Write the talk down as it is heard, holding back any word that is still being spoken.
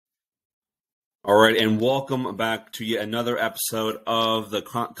All right, and welcome back to yet another episode of the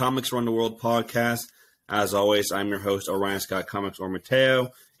Comics Run the World podcast. As always, I'm your host, Orion Scott Comics or Mateo,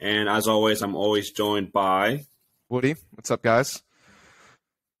 and as always, I'm always joined by Woody. What's up, guys?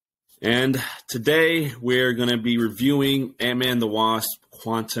 And today we're going to be reviewing Ant-Man the Wasp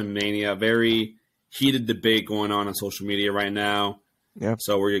Quantumania. Very heated debate going on social media right now. Yeah.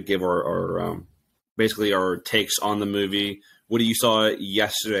 So we're going to give our basically our takes on the movie. Woody, you saw it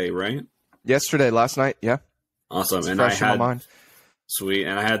yesterday, right? Last night, yeah. Awesome. It's and fresh I had in my mind. Sweet.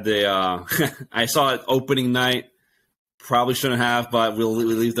 And I had the I saw it opening night. Probably shouldn't have, but we'll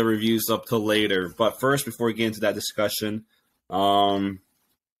leave the reviews up till later. But first, before we get into that discussion, what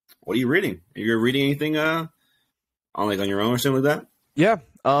are you reading? Are you reading anything on your own or something like that? Yeah.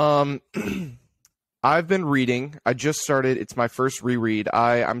 I've been reading. I just started. It's my first reread.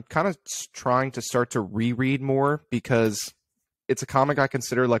 I'm kind of trying to start to reread more because it's a comic I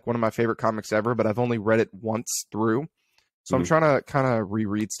consider like one of my favorite comics ever, but I've only read it once through. So I'm trying to kind of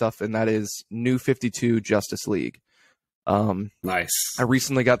reread stuff, and that is New 52 Justice League. Nice. I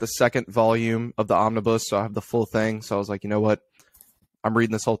recently got the second volume of the omnibus, so I have the full thing. So I was like, you know what? I'm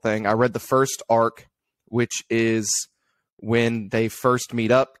reading this whole thing. I read the first arc, which is when they first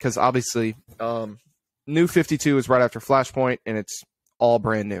meet up, because obviously New 52 is right after Flashpoint, and it's all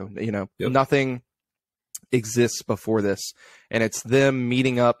brand new. You know, Nothing exists before this, and it's them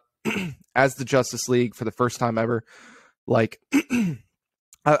meeting up as the Justice League for the first time ever. Like,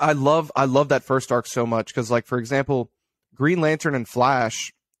 I love that first arc so much because, like, for example, Green Lantern and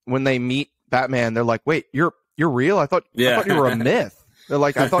Flash, when they meet Batman, they're like, "Wait, you're real? I thought you were a myth." They're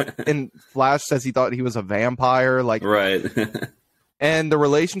like, "I thought," and Flash says he thought he was a vampire. Like, right. And the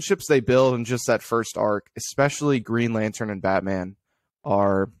relationships they build in just that first arc, especially Green Lantern and Batman,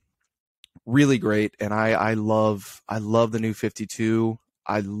 are really great. And I love the New 52.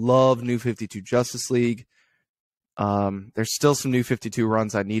 I love New 52 Justice League. There's still some New 52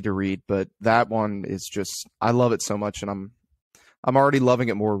 runs I need to read, but that one is just, I love it so much, and I'm already loving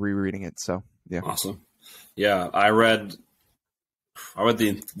it more rereading it. So yeah. Awesome. Yeah. I read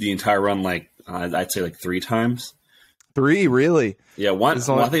the entire run, like, I'd say like 3 times. 3, really? Yeah.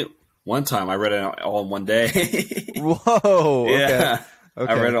 I think one time I read it all in one day. Whoa. Yeah.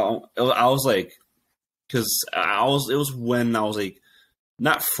 Okay. I read it all. I was like, because it was when I was like,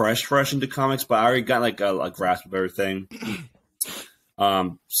 not fresh into comics, but I already got like a grasp of everything.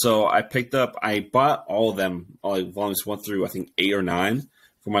 So I bought all of them, like volumes 1 through I think 8 or 9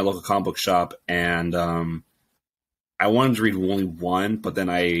 from my local comic book shop, and I wanted to read only one, but then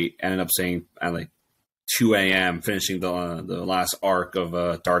I ended up saying at like 2 a.m. finishing the last arc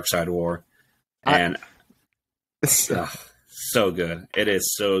of Dark Side War, and so good. It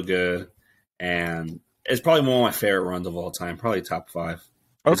is so good, and it's probably one of my favorite runs of all time. Probably top 5.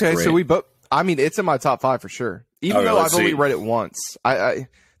 Okay, so we both. I mean, it's in my top 5 for sure. Even though I've only read it once, I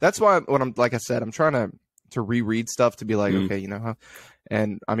that's why when I'm like I said, I'm trying to reread stuff to be like, okay, you know how.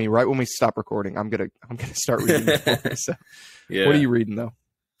 And I mean, right when we stop recording, I'm gonna start reading. So, yeah. What are you reading though?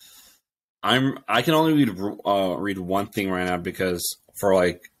 I can only read one thing right now because for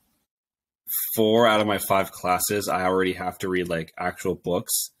like 4 out of my 5 classes, I already have to read like actual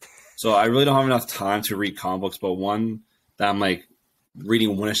books. So I really don't have enough time to read comic books. But one that I'm like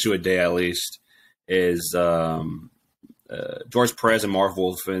reading 1 issue a day at least is George Perez and Marv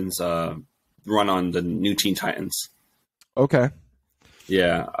Wolfman's run on the New Teen Titans. Okay.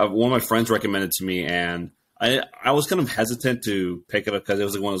 Yeah, one of my friends recommended it to me, and I was kind of hesitant to pick it up because it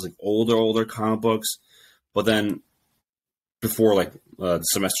was like one of those like older comic books. But then before like the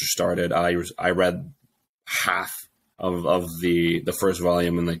semester started, I read half of the first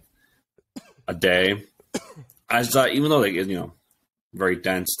volume in like a day. I just thought, even though like very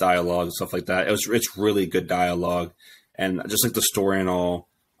dense dialogue and stuff like that, it's really good dialogue, and just like the story and all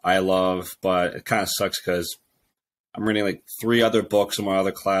I love. But it kind of sucks because I'm reading like 3 other books in my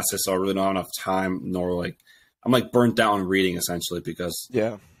other classes, so I really don't have enough time. Nor like I'm like burnt out on reading essentially because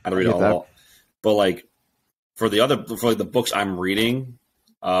I don't read all. But like for the books I'm reading,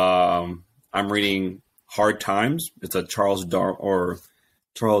 I'm reading Hard Times. It's a Charles Darwin or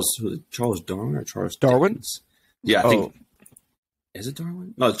Charles Darwin. Dickens. Yeah, I think. Is it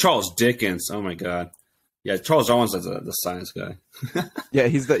Darwin? No, Charles Dickens. Oh my god. Yeah, Charles Darwin's the science guy. Yeah,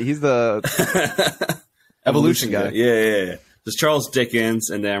 he's the evolution guy. Yeah. There's Charles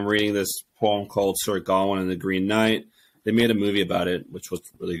Dickens, and then I'm reading this poem called Sir Gawain and the Green Knight. They made a movie about it, which was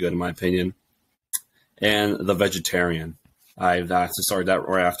really good in my opinion. And The Vegetarian. I have to start that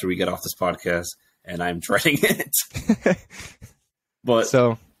right after we get off this podcast, and I'm dreading it. But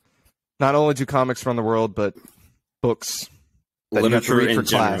so, not only do comics run the world, but books that you have to literature read for in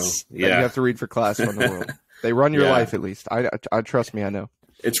general. class. That Yeah, you have to read for class around the world. They run your Yeah. life, at least. I trust me, I know.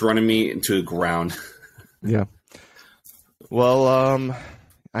 it's running me into the ground. Yeah. Well,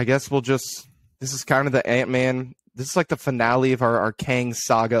 I guess we'll just. This is kind of the Ant-Man. This is like the finale of our Kang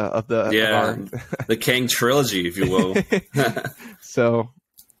saga of the. Yeah, Of the Kang trilogy, if you will. So,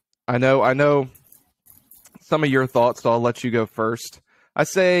 I know some of your thoughts, so I'll let you go first. I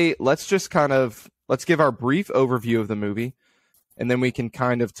say let's give our brief overview of the movie, and then we can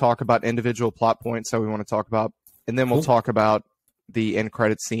kind of talk about individual plot points that we want to talk about, and then we'll Cool. talk about the end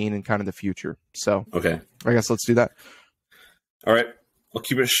credit scene and kind of the future. So, Okay. I guess let's do that. All right. We'll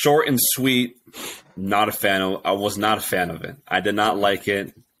keep it short and sweet. I was not a fan of it. I did not like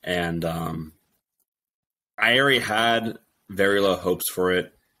it, and I already had very low hopes for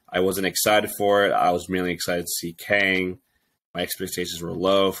it. I wasn't excited for it. I was mainly excited to see Kang. My expectations were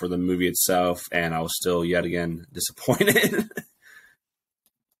low for the movie itself, and I was still yet again disappointed.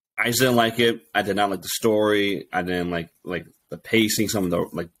 I just didn't like it. I did not like the story. I didn't like the pacing. Some of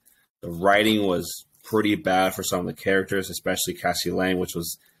the writing was pretty bad for some of the characters, especially Cassie Lang, which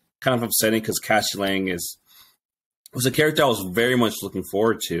was kind of upsetting because Cassie Lang was a character I was very much looking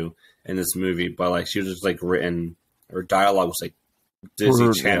forward to in this movie, but like she was just like written, her dialogue was like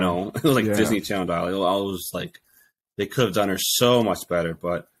Disney Channel. It was like Disney Channel dialogue. I was like, they could have done her so much better,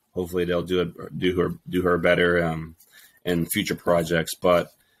 but hopefully they'll do her better in future projects. But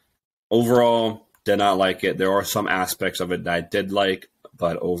overall, did not like it. There are some aspects of it that I did like,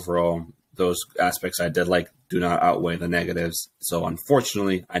 but overall, those aspects I did like do not outweigh the negatives. So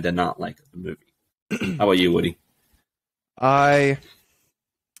unfortunately, I did not like the movie. How about you, Woody? Like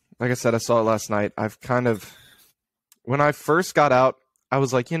I said, I saw it last night. When I first got out, I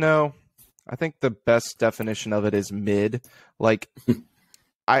was like, I think the best definition of it is mid. Like,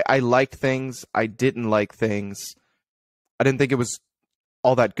 I liked things. I didn't like things. I didn't think it was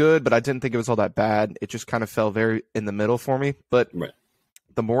all that good, but I didn't think it was all that bad. It just kind of fell very in the middle for me. But Right.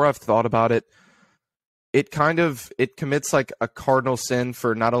 The more I've thought about it, it commits like a cardinal sin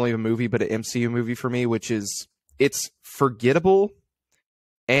for not only a movie, but an MCU movie for me, which is it's forgettable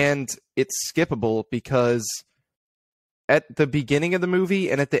and it's skippable because at the beginning of the movie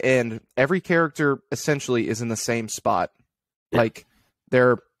and at the end, every character essentially is in the same spot. Yeah. Like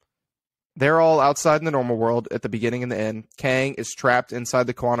they're all outside in the normal world at the beginning and the end. Kang is trapped inside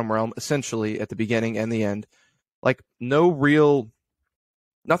the quantum realm essentially at the beginning and the end. Like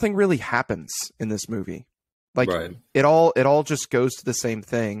nothing really happens in this movie. Like Right. it all just goes to the same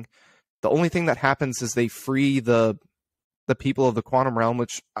thing. The only thing that happens is they free the people of the quantum realm,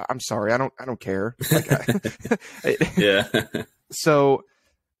 which I'm sorry, I don't care. Like, Yeah. So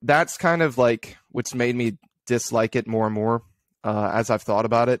that's kind of like what's made me dislike it more and more as I've thought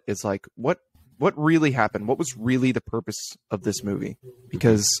about it. Is like what really happened? What was really the purpose of this movie?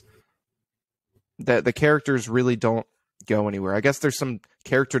 Because the characters really don't go anywhere. I guess there's some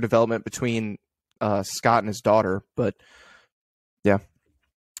character development between Scott and his daughter, but yeah,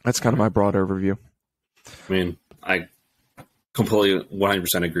 that's kind of my broad overview. I mean, I completely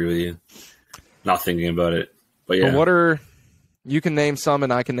 100% agree with you. Not thinking about it, but yeah. But you can name some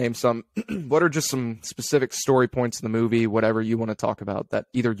and I can name some. What are just some specific story points in the movie, whatever you want to talk about that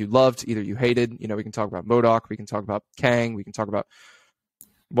either you loved, either you hated? We can talk about MODOK, we can talk about Kang, we can talk about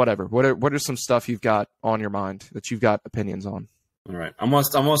whatever. What are some stuff you've got on your mind that you've got opinions on? All right. I'm gonna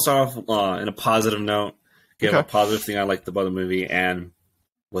start off in a positive note. Give a positive thing I liked about the movie, and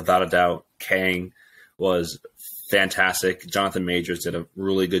without a doubt, Kang was fantastic. Jonathan Majors did a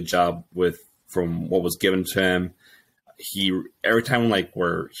really good job from what was given to him. Every time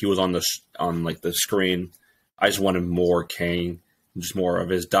where he was on the screen, I just wanted more Kang, just more of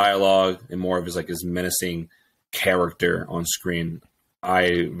his dialogue and more of his menacing character on screen.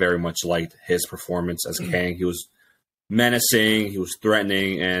 I very much liked his performance as Kang. He was menacing, he was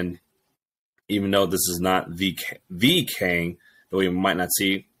threatening, and even though this is not the Kang that we might not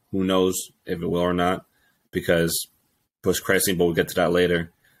see, who knows if it will or not, because post-credit scene, but we'll get to that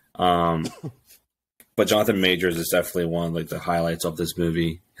later. But Jonathan Majors is definitely one of the highlights of this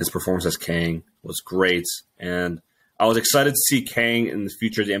movie. His performance as Kang was great, and I was excited to see Kang in the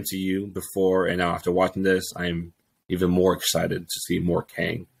future of the MCU before, and now after watching this, I'm even more excited to see more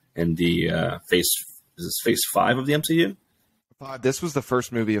Kang in the phase 5 of the MCU? 5. This was the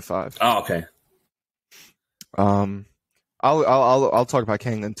first movie of 5. Oh, okay. I'll talk about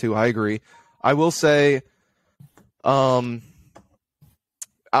Kang then too. I agree. I will say, we'll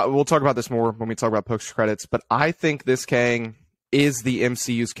talk about this more when we talk about post credits. But I think this Kang is the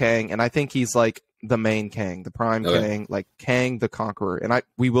MCU's Kang, and I think he's like the main Kang, the prime Kang, like Kang the Conqueror. And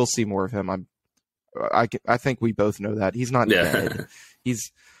we will see more of him. I think we both know that he's not Yeah. dead.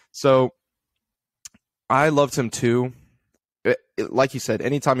 So I loved him too. Like you said,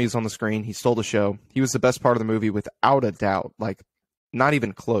 anytime he was on the screen, he stole the show. He was the best part of the movie without a doubt. Like, not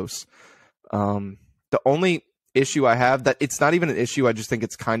even close. The only issue I have, that it's not even an issue, I just think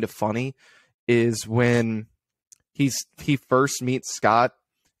it's kind of funny, is when he first meets Scott,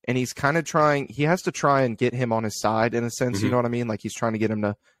 and he's kind of he has to try and get him on his side in a sense. You know what I mean? Like, he's trying to get him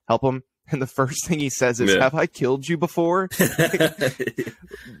to help him. And the first thing he says is, "Have I killed you before?"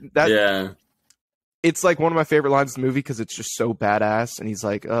 Yeah. It's like one of my favorite lines in the movie because it's just so badass. And he's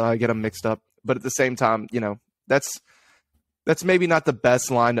like, I get them mixed up. But at the same time, that's maybe not the best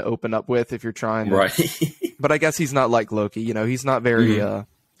line to open up with if you're trying to. Right. But I guess he's not like Loki. He's not very,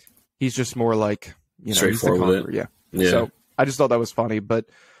 he's just more like, straightforward with it. Yeah. So I just thought that was funny. But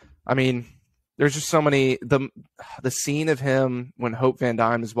I mean, there's just so many, the scene of him when Hope Van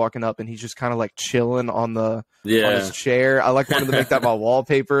Dyne is walking up and he's just kind of like chilling on his chair. I like wanted to make that my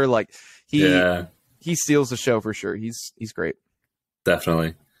wallpaper. Like he steals the show for sure. He's great.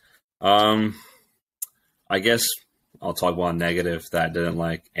 Definitely. I guess I'll talk about negative that I didn't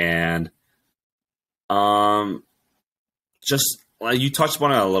like. And just like you touched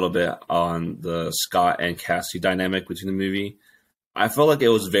upon it a little bit on the Scott and Cassie dynamic between the movie. I felt like it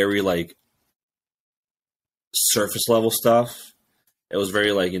was very like surface level stuff. It was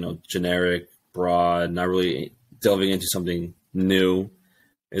very like, generic, broad, not really delving into something new.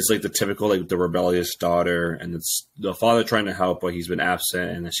 It's like the typical, like the rebellious daughter, and it's the father trying to help, but he's been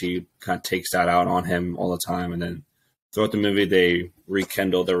absent, and then she kind of takes that out on him all the time. And then throughout the movie, they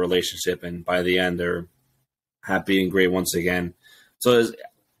rekindle their relationship, and by the end, they're happy and great once again. So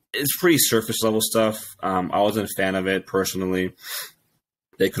it's pretty surface level stuff. I wasn't a fan of it personally.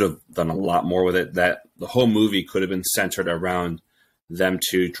 They could have done a lot more with it. That the whole movie could have been centered around them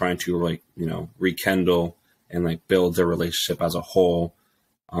two trying to like, rekindle and like build their relationship as a whole.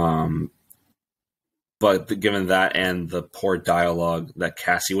 But given that and the poor dialogue that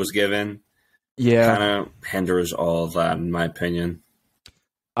Cassie was given, kind of hinders all of that, in my opinion.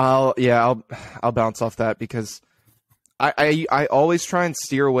 I'll bounce off that because I always try and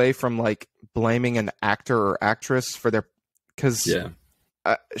steer away from like blaming an actor or actress for their, because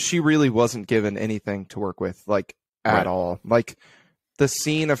she really wasn't given anything to work with, like at all. Like the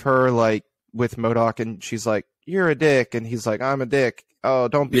scene of her like with MODOK and she's like, "You're a dick," and he's like, "I'm a dick. Oh,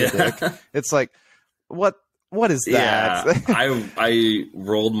 don't be a dick." It's like, what is that? Yeah, I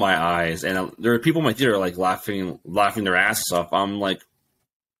rolled my eyes, and there are people in my theater like laughing their asses off. I'm like,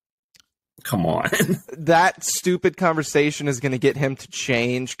 come on. That stupid conversation is going to get him to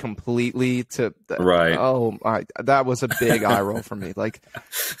change completely to right. Oh, that was a big eye roll for me. Like,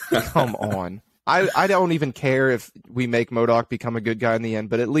 come on. I don't even care if we make MODOK become a good guy in the end,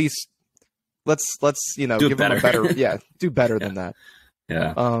 but at least let's give him a better do better than that.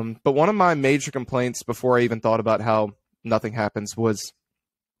 Yeah. But one of my major complaints before I even thought about how nothing happens was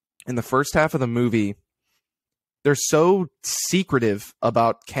in the first half of the movie, they're so secretive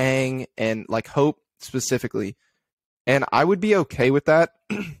about Kang and like Hope specifically. And I would be okay with that,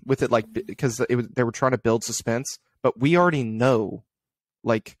 with it, like, because they were trying to build suspense, but we already know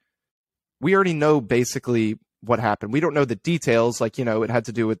basically what happened. We don't know the details, like, it had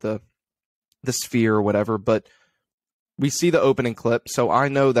to do with the sphere or whatever, but we see the opening clip, so I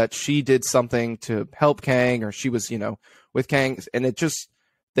know that she did something to help Kang, or she was, with Kang, and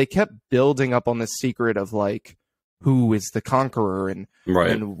they kept building up on this secret of like, who is the Conqueror, and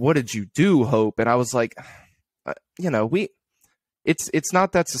what did you do, Hope? And I was like, it's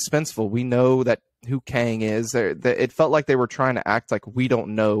not that suspenseful. We know that who Kang is. It felt like they were trying to act like we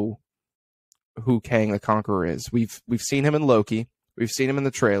don't know who Kang the Conqueror is. We've seen him in Loki. We've seen him in the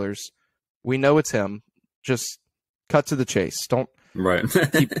trailers. We know it's him. Just cut to the chase. Don't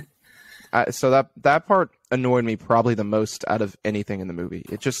so that part annoyed me probably the most out of anything in the movie.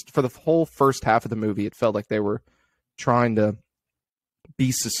 It just, for the whole first half of the movie, it felt like they were trying to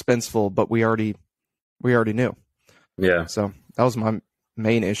be suspenseful, but we already knew. Yeah. So that was my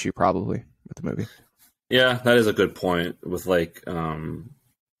main issue probably with the movie. Yeah, that is a good point. With like, I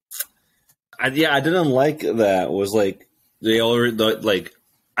didn't like that. Was like they already like.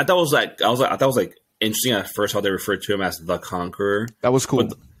 I thought it was interesting at first how they referred to him as the Conqueror. That was cool.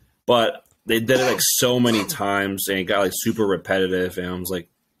 But they did it like so many times, and it got like super repetitive. And I was like,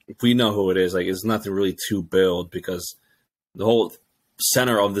 we know who it is. Like, it's nothing really to build because the whole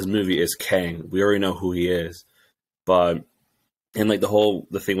center of this movie is Kang. We already know who he is. But and like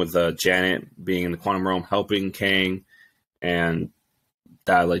the thing with Janet being in the quantum realm helping Kang, and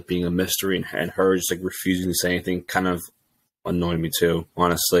that like being a mystery, and her just like refusing to say anything kind of annoyed me too,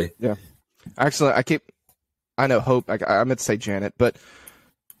 honestly. Yeah. Actually, I know Hope. I meant to say Janet, but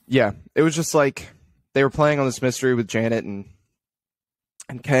yeah, it was just like they were playing on this mystery with Janet and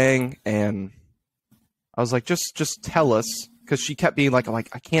Kang, and I was like, just tell us, because she kept being like,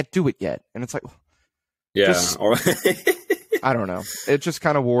 I can't do it yet, and it's like, Yeah, I don't know. It just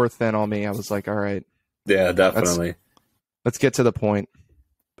kind of wore thin on me. I was like, all right, yeah, definitely. Let's get to the point.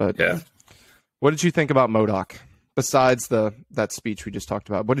 But yeah, what did you think about MODOK? Besides that speech we just talked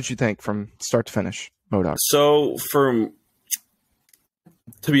about, what did you think from start to finish, MODOK? So,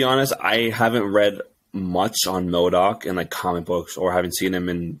 to be honest, I haven't read much on MODOK in like comic books, or haven't seen him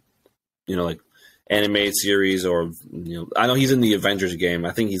in, like animated series, or I know he's in the Avengers game.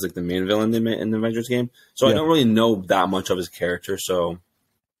 I think he's like the main villain in the Avengers game. So I don't really know that much of his character. So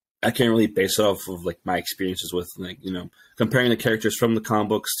I can't really base it off of like my experiences with like comparing the characters from the comic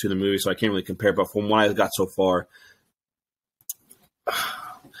books to the movie. So I can't really compare. But from what I got so far,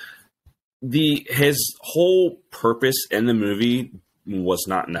 his whole purpose in the movie was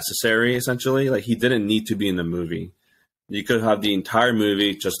not necessary. Essentially, like he didn't need to be in the movie. You could have the entire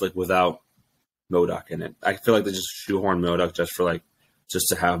movie just like without MODOK in it. I feel like they just shoehorn MODOK just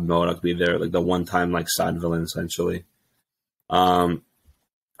to have MODOK be there, like the one time like side villain essentially. A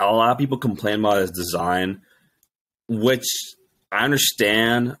lot of people complain about his design, which I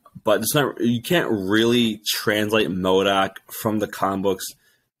understand, but it's not. You can't really translate MODOK from the comic books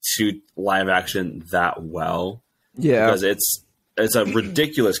to live action that well. Yeah, because it's a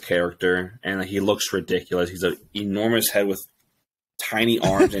ridiculous character, and he looks ridiculous. He's an enormous head with tiny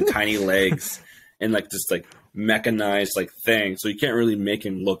arms and tiny legs, and like this like mechanized like thing. So you can't really make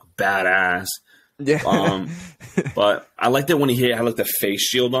him look badass. Yeah. But I liked it when he had like the face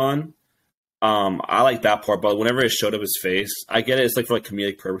shield on. I like that part, but whenever it showed up his face, I get it. It's like for like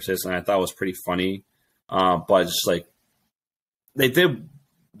comedic purposes, and I thought it was pretty funny. But just like they did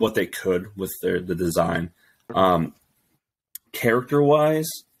what they could with the design. Character wise,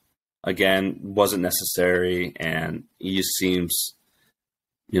 again, wasn't necessary, and he just seems,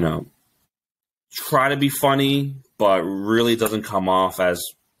 try to be funny, but really doesn't come off as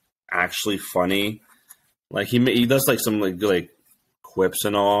actually funny. Like he does like some like quips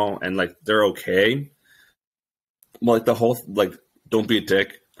and all, and like they're okay. But like the whole like don't be a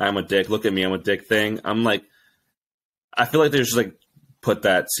dick, I'm a dick, look at me, I'm a dick thing. I'm like, I feel like they just like put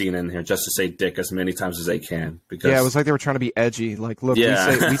that scene in here just to say dick as many times as they can, because it was like they were trying to be edgy. Like, look,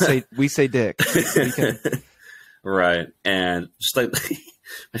 we say dick. Right. And just like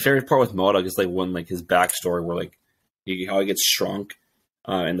my favorite part with MODOK is like when like his backstory where like how he gets shrunk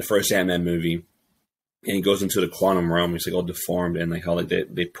in the first Ant-Man movie, and he goes into the quantum realm. He's like all deformed, and like how like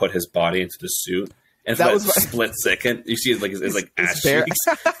they put his body into the suit. And that was split second. You see, it's like ass cheeks.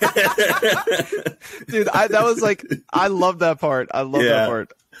 Dude, that was like, I love that part. I love that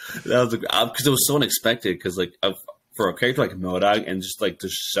part. That was because it was so unexpected. Because like for a character like MODOK, and just like to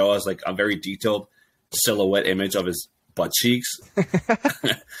show us like a very detailed silhouette image of his butt cheeks.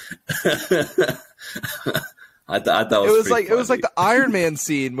 I thought it was like the Iron Man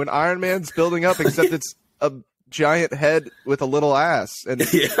scene when Iron Man's building up, except it's a giant head with a little ass, and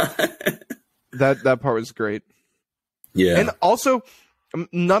that part was great. Yeah, and also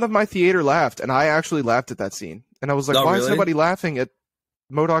none of my theater laughed, and I actually laughed at that scene, and I was like, why is nobody laughing at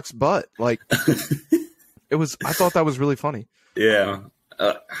MODOK's butt? Like, it was. I thought that was really funny. Yeah,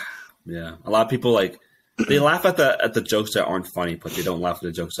 yeah. A lot of people like they laugh at the jokes that aren't funny, but they don't laugh at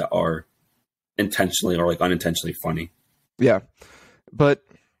the jokes that are intentionally or like unintentionally funny. Yeah, but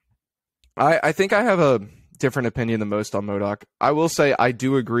I think I have a different opinion than most on MODOK. I will say I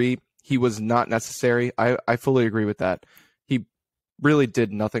do agree he was not necessary. I fully agree with that. He really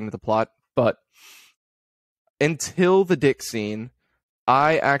did nothing to the plot, but until the dick scene,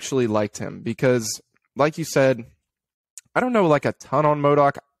 I actually liked him because, like you said, I don't know like a ton on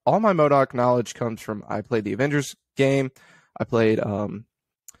MODOK. All my MODOK knowledge comes from I played the Avengers game. I played Marvel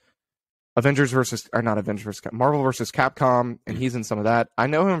versus Capcom, and he's in some of that. I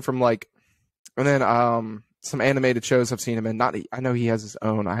know him from like, and then some animated shows I've seen him in. I know he has his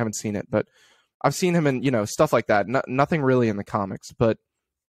own. I haven't seen it, but I've seen him in stuff like that. Nothing really in the comics, but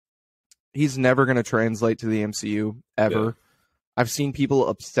he's never going to translate to the MCU ever. Yeah. I've seen people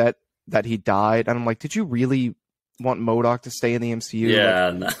upset that he died, and I'm like, did you really want MODOK to stay in the MCU? Yeah,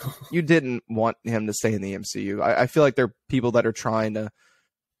 like, no. You didn't want him to stay in the MCU. I feel like there are people that are trying to,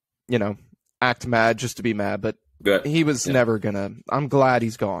 act mad just to be mad, but he was never gonna. I'm glad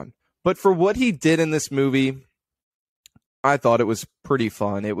he's gone. But for what he did in this movie, I thought it was pretty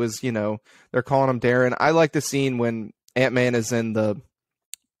fun. It was, they're calling him Darren. I like the scene when Ant-Man is in the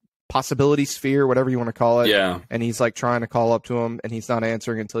possibility sphere, whatever you want to call it. Yeah. And he's like trying to call up to him, and he's not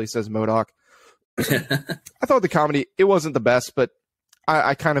answering until he says MODOK. I thought the comedy, it wasn't the best, but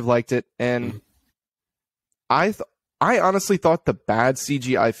I kind of liked it. And I honestly thought the bad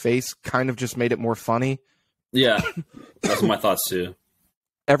CGI face kind of just made it more funny. Yeah, that's my thoughts too.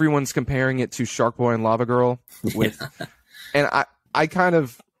 Everyone's comparing it to Shark Boy and Lava Girl with, and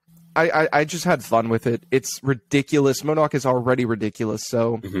I just had fun with it. It's ridiculous. MODOK is already ridiculous,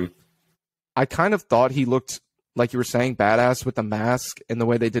 so I kind of thought he looked, like you were saying, badass with the mask and the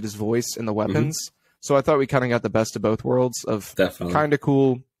way they did his voice and the weapons. So I thought we kind of got the best of both worlds of kind of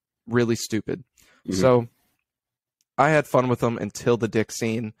cool, really stupid. So I had fun with him until the dick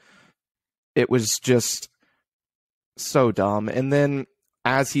scene. It was just so dumb. And then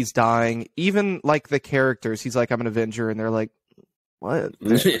as he's dying, even like the characters, he's like, I'm an Avenger, and they're like, what?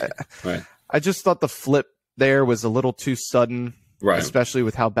 Right. I just thought the flip there was a little too sudden, especially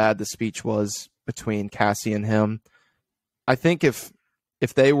with how bad the speech was between Cassie and him. I think if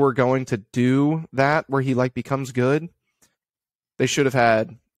they were going to do that where he like becomes good, they should have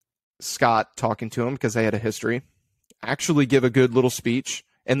had Scott talking to him because they had a history, actually give a good little speech.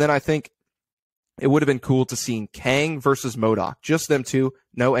 And then I think it would have been cool to see Kang versus MODOK, just them two,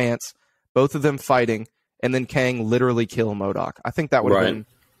 no ants, both of them fighting, and then Kang literally kill MODOK. I think that would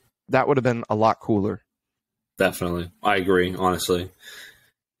have been a lot cooler. Definitely. I agree, honestly.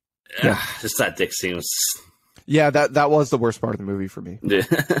 Yeah. Just that dick scene was... Yeah, that was the worst part of the movie for me. Yeah.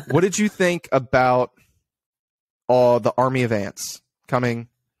 What did you think about the army of ants coming,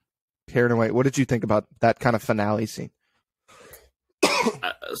 carrying away? What did you think about that kind of finale scene?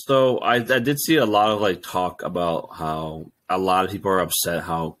 So I did see a lot of like talk about how a lot of people are upset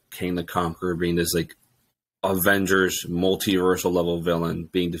how King the Conqueror, being this like Avengers multiversal level villain,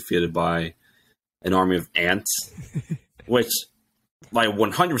 being defeated by an army of ants, which I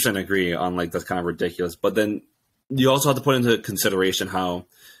 100% agree on. Like, that's kind of ridiculous. But then you also have to put into consideration how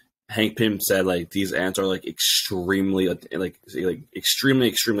Hank Pym said like these ants are like extremely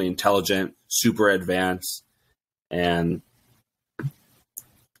intelligent, super advanced, and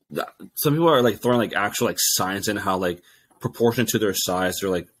some people are like throwing like actual like science in how like proportion to their size they're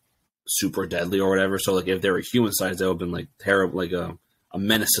like super deadly or whatever. So like if they were human size, they would have been like terrible, like a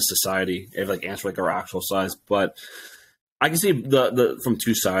menace to society if like ants were like our actual size. But I can see the from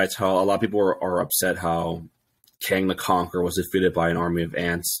two sides how a lot of people are upset how Kang the Conqueror was defeated by an army of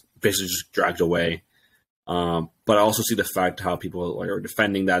ants, basically just dragged away. But I also see the fact how people are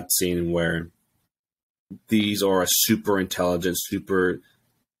defending that scene where these are a super intelligent, super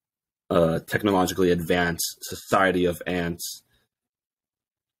technologically advanced society of ants.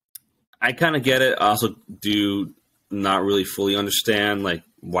 I kind of get it. I also do not really fully understand like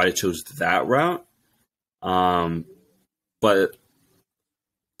why they chose that route. But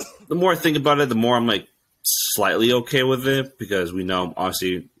the more I think about it, the more I'm like slightly okay with it, because we know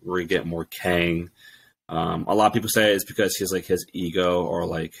obviously we're gonna get more Kang. A lot of people say it's because he's like his ego, or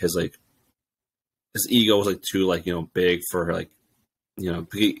like his ego was like too like, you know, big for like, you know,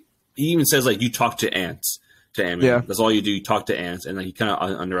 he even says like you talk to ants to Ant-Man. Yeah. That's all you do. You talk to ants, and like he kind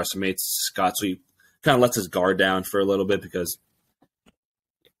of underestimates Scott, so he kind of lets his guard down for a little bit because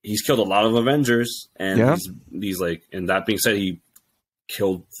he's killed a lot of Avengers, and he's like, and that being said, he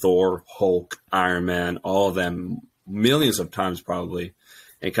killed Thor, Hulk, Iron Man, all of them millions of times probably,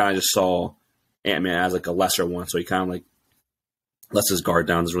 and kind of just saw Ant-Man as like a lesser one, so he kind of like lets his guard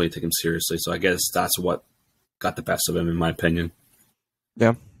down, doesn't really take him seriously. So I guess that's what got the best of him, in my opinion.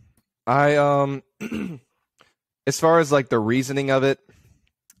 Yeah. I as far as like the reasoning of it,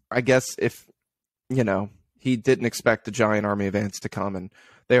 I guess if, you know, he didn't expect a giant army of ants to come and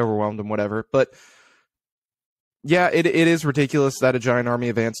they overwhelmed him, whatever. But yeah, it is ridiculous that a giant army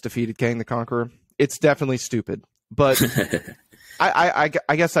of ants defeated Kang the Conqueror. It's definitely stupid. But I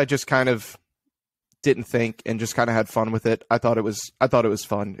guess I just kind of didn't think and just kind of had fun with it. I thought it was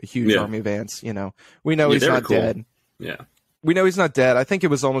fun. A huge army of ants, you know. We know he's not dead. Yeah. We know he's not dead. I think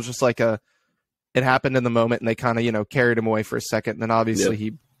it was almost just like it happened in the moment, and they kind of, you know, carried him away for a second, and then obviously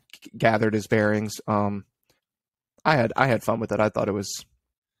he gathered his bearings. I had fun with it. I thought it was.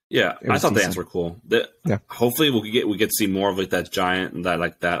 Yeah, I thought the ants were cool. Hopefully we get to see more of like that giant and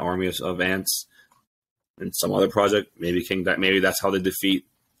that army of ants in some other project. Maybe maybe that's how they defeat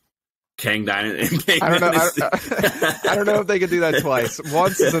Kang Dynasty. I don't know. I don't know if they could do that twice.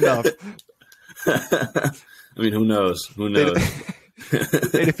 Once is enough. I mean, who knows? Who knows?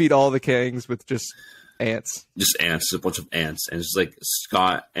 They defeat all the Kangs with just ants. Just ants, just a bunch of ants, and it's like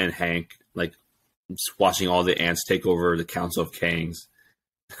Scott and Hank like just watching all the ants take over the Council of Kangs.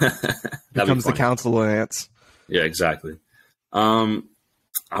 Becomes the Council of Ants. Yeah, exactly.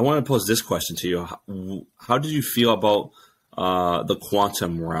 I want to pose this question to you: how did you feel about the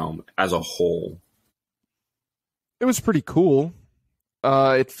quantum realm as a whole? It was pretty cool.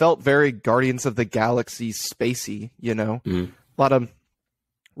 It felt very Guardians of the Galaxy spacey, you know? Mm-hmm. A lot of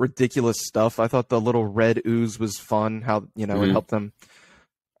ridiculous stuff. I thought the little red ooze was fun, how, you know, it helped them.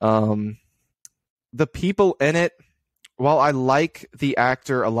 The people in it, while I like the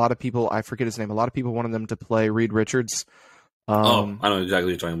actor, a lot of people, I forget his name, a lot of people wanted them to play Reed Richards. I know exactly what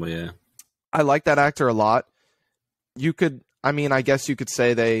you're talking about, yeah. I like that actor a lot. I guess you could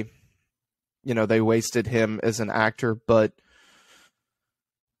say they wasted him as an actor, but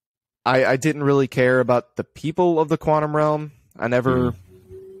I didn't really care about the people of the quantum realm. I never,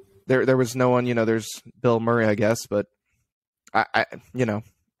 there was no one, there's Bill Murray, I guess, but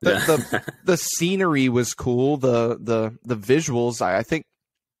the scenery was cool. The visuals, I think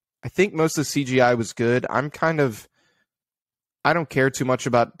most of the CGI was good. I don't care too much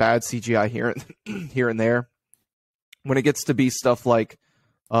about bad CGI here and there. When it gets to be stuff like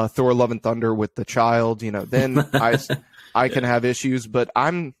Thor: Love and Thunder with the child, then I can have issues. But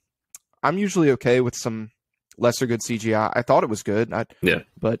I'm usually okay with some lesser good CGI. I thought it was good.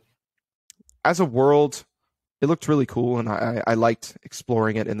 But as a world, it looked really cool, and I liked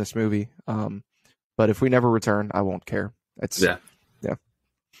exploring it in this movie. But if we never return, I won't care. Yeah.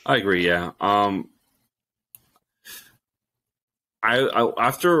 I agree. Yeah. When I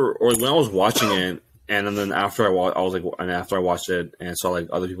was watching it, and then after after I watched it and saw like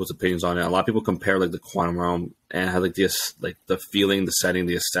other people's opinions on it, a lot of people compare like the quantum realm and had like this, like the feeling, the setting,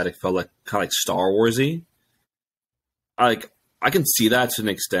 the aesthetic felt like kind of like Star Warsy. I can see that to an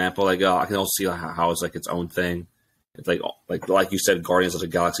extent, but I can also see how it's like its own thing. It's like you said, Guardians of the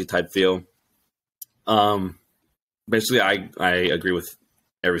Galaxy type feel. Basically, I agree with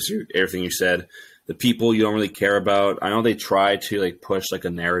everything you said. The people you don't really care about. I know they try to like push like a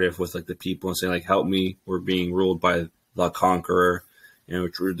narrative with like the people and say like, "Help me, we're being ruled by the Conqueror."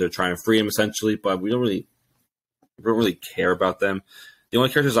 They're trying to free him essentially, but we don't really care about them. The only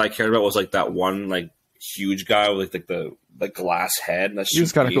characters I cared about was like that one like huge guy with like the glass head. He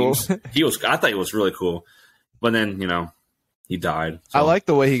was kind of cool. I thought he was really cool, but then he died. So. I like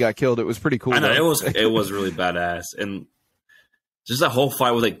the way he got killed. It was pretty cool. I know it was really badass, and just that whole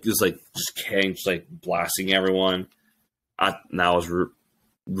fight with just Kang just like blasting everyone. That was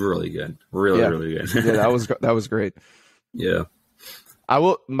really good, really good. Yeah, that was great. Yeah,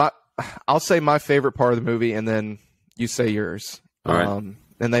 I'll say my favorite part of the movie, and then you say yours. All right.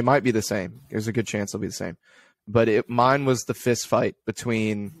 And they might be the same. There's a good chance they'll be the same. But mine was the fist fight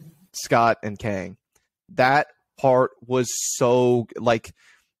between Scott and Kang. That part was so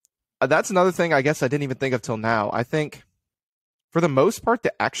that's another thing I guess I didn't even think of till now. I think for the most part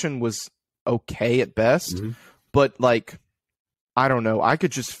the action was okay at best, but I don't know. I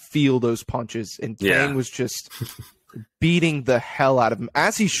could just feel those punches, and Kang was just beating the hell out of him,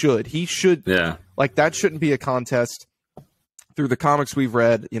 as he should. He should. Yeah. That shouldn't be a contest. Through the comics we've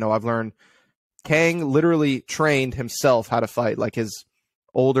read, I've learned Kang literally trained himself how to fight. Like his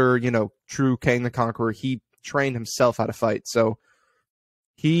older, true Kang the Conqueror, he trained himself how to fight. So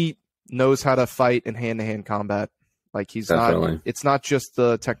he knows how to fight in hand-to-hand combat. It's not just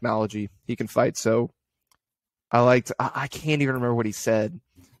the technology. He can fight. So I can't even remember what he said.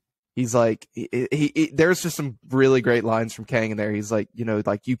 He's like, there's just some really great lines from Kang in there. He's like,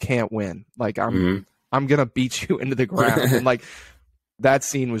 you can't win. I'm going to beat you into the ground. And that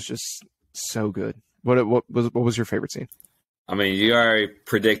scene was just so good. What was your favorite scene? I mean, you already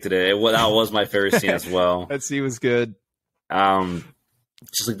predicted it. That was my favorite scene as well. That scene was good.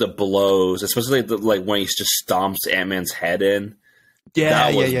 Just like the blows, especially when he just stomps Ant-Man's head in.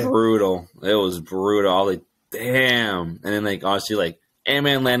 Yeah, that was brutal. It was brutal. I was like, damn. And then honestly,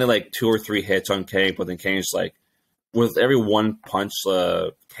 Ant-Man landed 2 or 3 hits on Kang, but then Kang's with every one punch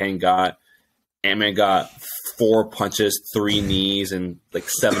Kang got, Ant-Man got 4 punches, 3 knees, and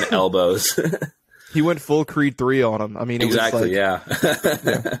 7 elbows. He went full Creed 3 on him. I mean, exactly, yeah.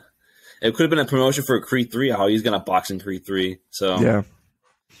 It could have been a promotion for Creed 3, how he's going to box in Creed 3. So, yeah.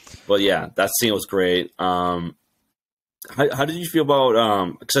 But yeah, that scene was great. How did you feel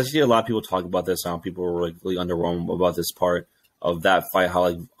about, because I see a lot of people talk about this, people were really underwhelmed about this part of that fight,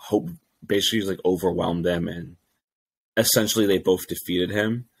 how Hope basically overwhelmed them, and essentially they both defeated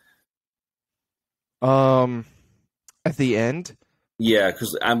him. At the end, yeah,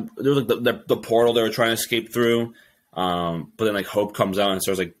 because there was the portal they were trying to escape through, but then Hope comes out and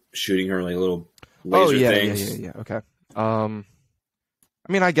starts shooting her little laser things. Yeah. Okay. I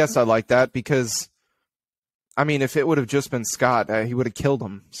mean, I guess I like that because, if it would have just been Scott, he would have killed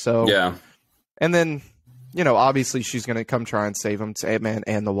him. So yeah, and then obviously she's going to come try and save him. It's Ant-Man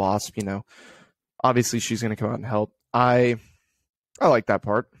and the Wasp, obviously she's going to come out and help. I like that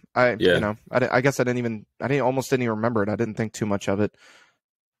part. I guess I almost didn't even remember it. I didn't think too much of it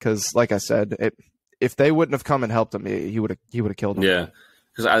because, like I said, if they wouldn't have come and helped him, he would have killed him. Yeah,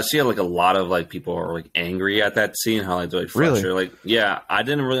 because I see like a lot of like people are like angry at that scene. How like really? Like, yeah, I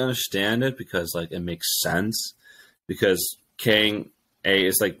didn't really understand it because like it makes sense because Kang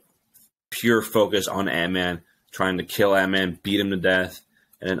is like pure focus on Ant-Man, trying to kill Ant-Man, beat him to death,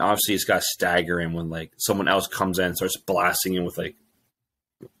 and then obviously it's got to stagger him when like someone else comes in and starts blasting him with like,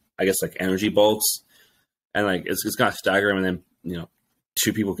 I guess like energy bolts, and like it's got to stagger him, and then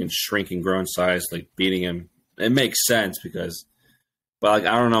two people can shrink and grow in size, like beating him. It makes sense because, but like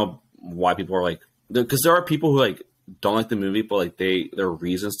I don't know why people are like, because there are people who like don't like the movie, but like their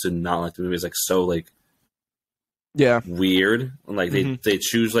reasons to not like the movie is like so like weird, and like they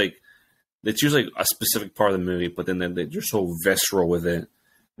choose like a specific part of the movie, but then they're so visceral with it.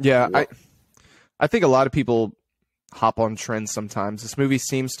 Yeah, I think a lot of people hop on trends sometimes. This movie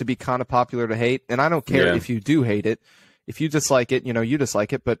seems to be kind of popular to hate, and I don't care if you do hate it. If you dislike it, you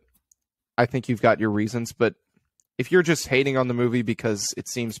dislike it, but I think you've got your reasons. But if you're just hating on the movie because it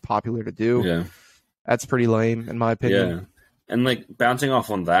seems popular to do, that's pretty lame, in my opinion. Yeah, and like bouncing off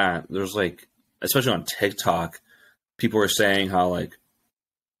on that, there's like, especially on TikTok, people are saying how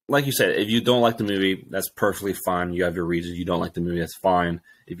like you said, if you don't like the movie, that's perfectly fine. You have your reasons. You don't like the movie, that's fine.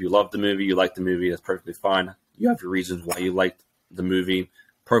 If you love the movie, you like the movie, that's perfectly fine. You have your reasons why you like the movie,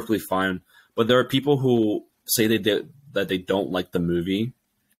 perfectly fine. But there are people who say that they don't like the movie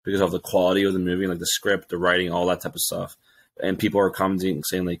because of the quality of the movie, like the script, the writing, all that type of stuff. And people are commenting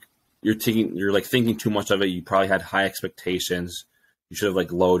saying like you're like thinking too much of it. You probably had high expectations. You should have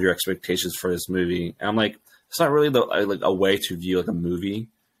like lowered your expectations for this movie. And I'm like, it's not really like a way to view like a movie,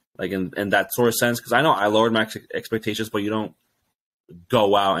 like in that sort of sense. Because I know I lowered my expectations, but you don't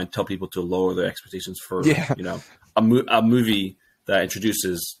go out and tell people to lower their expectations for a movie that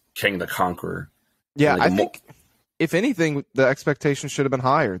introduces King the Conqueror. Yeah, like I think if anything, the expectations should have been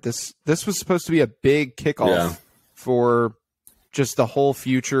higher. This was supposed to be a big kickoff for just the whole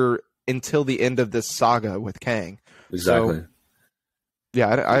future until the end of this saga with Kang. Exactly. So, yeah,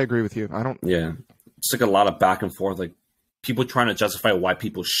 I agree with you. I don't. Yeah, it's like a lot of back and forth, like people trying to justify why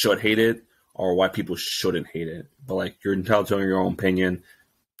people should hate it or why people shouldn't hate it. But like you're entitled to your own opinion.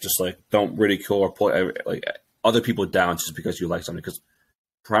 Just like don't ridicule or put like other people down just because you like something. Because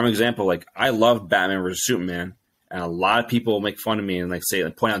prime example, like I love Batman vs Superman, and a lot of people make fun of me and like say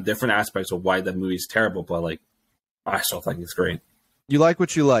like point out different aspects of why that movie's terrible. But like I still think it's great. You like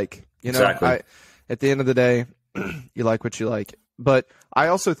what you like, Exactly. At the end of the day, you like what you like. But I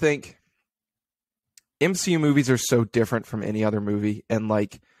also think MCU movies are so different from any other movie, and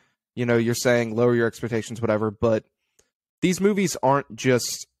like, you're saying lower your expectations, whatever, but these movies aren't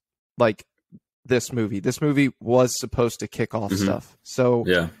just like this movie. This movie was supposed to kick off stuff. So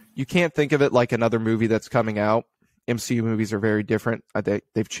you can't think of it like another movie that's coming out. MCU movies are very different.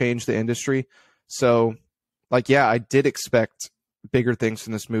 They've changed the industry. So like, yeah, I did expect bigger things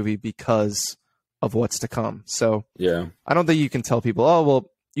from this movie because of what's to come. So I don't think you can tell people, oh,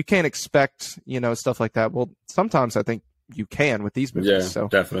 well, you can't expect, stuff like that. Well, sometimes I think you can with these movies. Yeah, so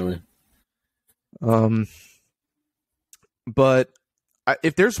definitely. But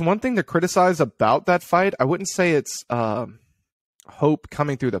if there's one thing to criticize about that fight, I wouldn't say it's Hope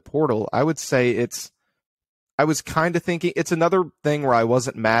coming through the portal. I would say I was kind of thinking it's another thing where I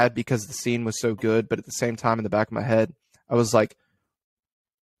wasn't mad because the scene was so good, but at the same time in the back of my head, I was like,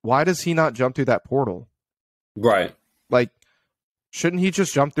 why does he not jump through that portal? Right. Like, shouldn't he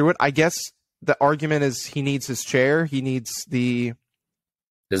just jump through it? I guess the argument is he needs his chair. He needs his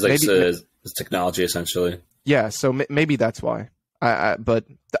technology, essentially. Yeah, so maybe that's why. But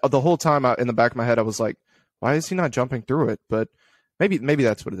the whole time in the back of my head, I was like, why is he not jumping through it? But maybe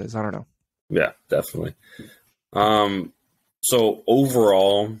that's what it is. I don't know. Yeah, definitely. So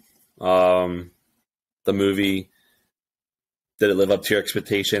overall, the movie, did it live up to your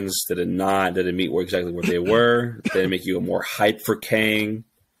expectations? Did it not? Did it meet exactly where they were? Did it make you more hyped for Kang?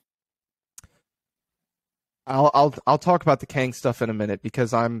 I'll talk about the Kang stuff in a minute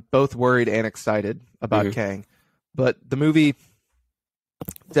because I'm both worried and excited about Kang. But the movie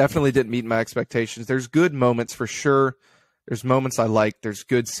definitely didn't meet my expectations. There's good moments for sure. There's moments I liked. There's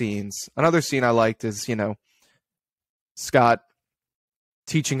good scenes. Another scene I liked is, Scott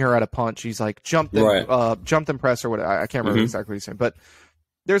teaching her how to punch. He's like, jump them press or whatever. I can't remember exactly what he's saying. But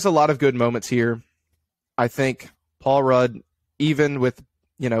there's a lot of good moments here. I think Paul Rudd, even with,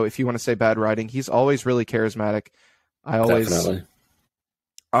 if you want to say bad writing, he's always really charismatic. I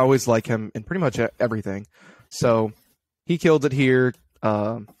I always like him in pretty much everything. So he killed it here.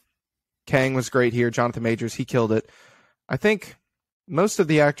 Kang was great here. Jonathan Majors, he killed it. I think most of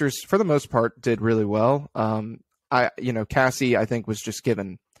the actors, for the most part, did really well. Cassie, I think, was just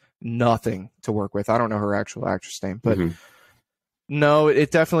given nothing to work with. I don't know her actual actress name, but no,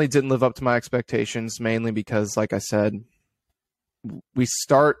 it definitely didn't live up to my expectations, mainly because, like I said, we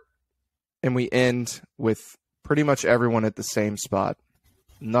start and we end with pretty much everyone at the same spot.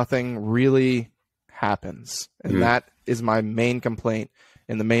 Nothing really happens. And that is my main complaint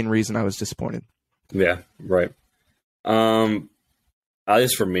and the main reason I was disappointed. Yeah, right. At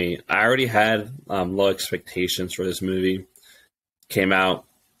least for me, I already had low expectations for this movie. Came out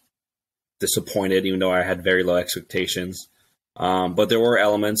disappointed, even though I had very low expectations. But there were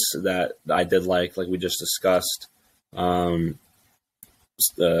elements that I did like we just discussed. Paul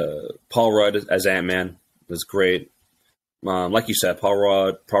Rudd as Ant-Man was great. Like you said, Paul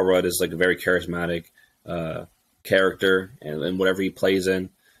Rudd is like a very charismatic character and whatever he plays in.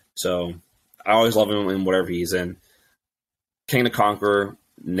 So I always love him in whatever he's in. King the Conqueror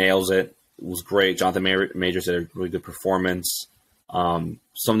nails it. It was great. Jonathan Majors did a really good performance. Some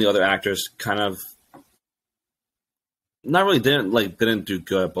of the other actors kind of not really didn't do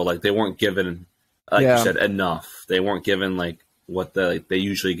good, but like they weren't given, like you said, enough. They weren't given like what they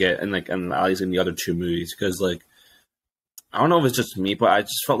usually get, and at least in the other two movies, because like I don't know if it's just me, but I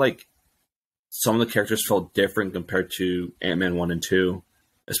just felt like some of the characters felt different compared to Ant-Man 1 and 2,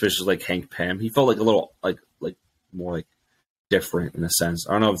 especially like Hank Pym. He felt like a little like more like different in a sense.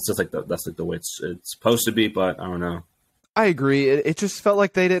 I don't know if it's just like that's like the way it's supposed to be, but I don't know. I agree. It just felt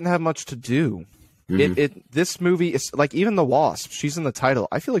like they didn't have much to do. This movie is like, even the Wasp, she's in the title.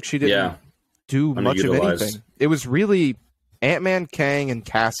 I feel like she didn't do much of anything. It was really Ant-Man, Kang, and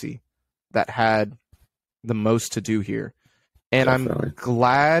Cassie that had the most to do here. And definitely. I'm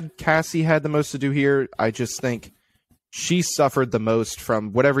glad Cassie had the most to do here. I just think she suffered the most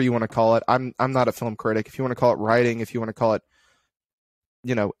from whatever you want to call it. I'm not a film critic. If you want to call it writing, if you want to call it,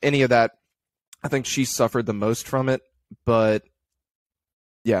 any of that, I think she suffered the most from it. But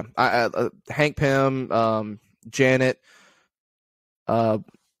yeah, Hank Pym, Janet,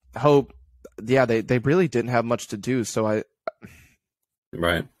 Hope, they really didn't have much to do. So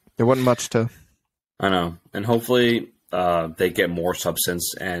there wasn't much to. I know, and hopefully they get more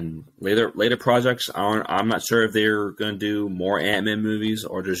substance and later projects. I'm not sure if they're going to do more Ant-Man movies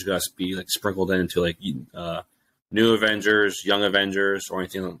or just going to be like sprinkled into like New Avengers, Young Avengers, or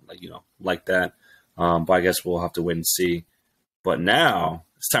anything like that. But I guess we'll have to wait and see. But now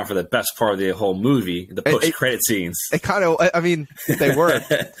it's time for the best part of the whole movie, the post-credit scenes. It kind of, I mean, they were.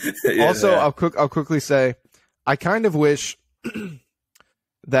 Also, I'll quickly say, I kind of wish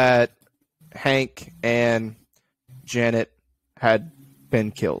that Hank and Janet had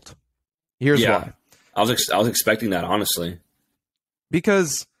been killed. Here's why. I was expecting that, honestly.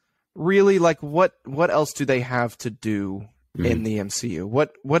 Because really, like, what else do they have to do in the MCU?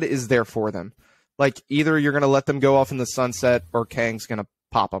 What is there for them? Like, either you're going to let them go off in the sunset or Kang's going to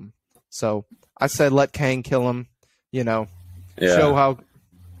pop them. So I said let Kang kill him, show how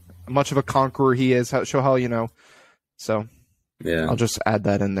much of a conqueror he is, show how, So I'll just add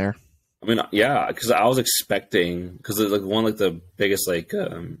that in there. I mean, because I was expecting, because like one of the biggest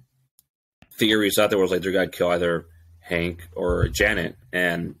theories out there was like they're going to kill either Hank or Janet,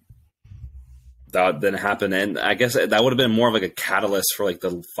 and that didn't happen. And I guess that would have been more of like a catalyst for like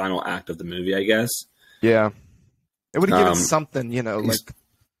the final act of the movie, I guess. Yeah. It would have given something,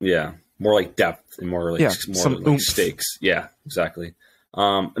 more like depth and more like stakes. Yeah, exactly.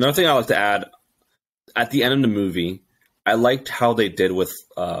 Another thing I like to add, at the end of the movie, I liked how they did with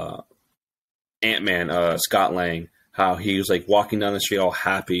Ant-Man, Scott Lang, how he was like walking down the street all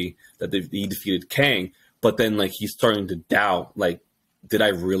happy that he defeated Kang, but then like he's starting to doubt, like, did I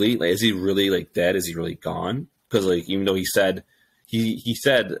really, like, is he really like dead? Is he really gone? Because like, even though he said, if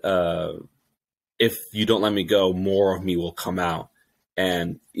you don't let me go, more of me will come out.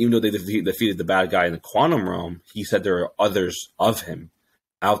 And even though they defeated the bad guy in the quantum realm, he said there are others of him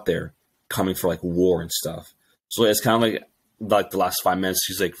out there coming for like war and stuff. So it's kind of like the last 5 minutes,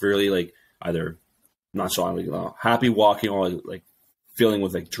 he's like really like either not so happy walking or like feeling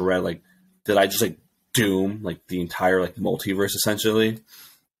with like dread, like, did I just like doom like the entire like multiverse essentially?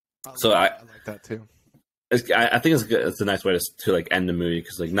 I like that too. I think it's good. It's a nice way to like end the movie,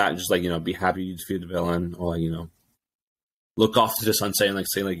 because like not just like be happy you defeated the villain, or like look off to the sunset and like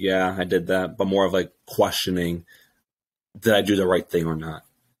saying like, yeah, I did that, but more of like questioning, did I do the right thing or not?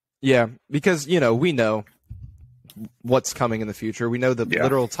 Yeah, because we know what's coming in the future. We know the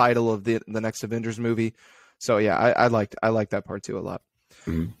literal title of the next Avengers movie. So yeah, I liked that part too a lot.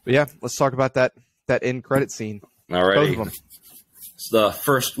 But yeah, let's talk about that end credit scene. Alrighty. Both of them. So the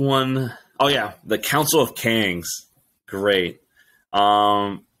first one, oh yeah, the Council of Kangs, great.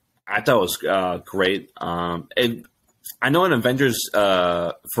 I thought it was great. And I know in Avengers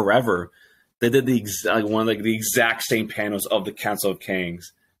Forever, they did the exact same panels of the Council of Kangs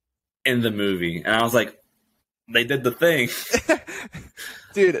in the movie, and I was like, they did the thing,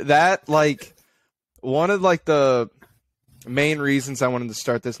 dude. That one of the main reasons I wanted to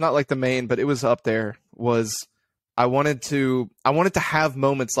start this, not like the main, but it was up there, was I wanted to have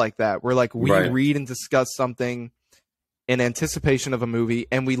moments like that where we read and discuss something in anticipation of a movie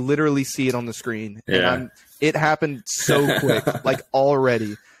and we literally see it on the screen. Yeah. And it happened so quick,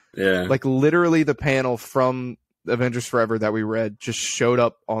 already. Yeah. Literally the panel from Avengers Forever that we read just showed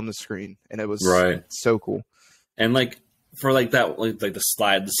up on the screen, and it was so cool. And for that the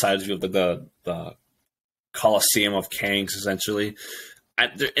side view of the Coliseum of Kangs, essentially,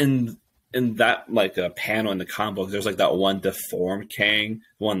 in that a panel in the comic book, there's that one deformed Kang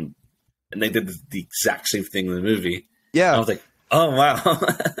one, and they did the exact same thing in the movie. Yeah, and I was like, oh wow.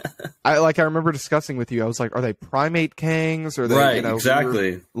 I remember discussing with you. I was like, are they primate Kangs? Or they,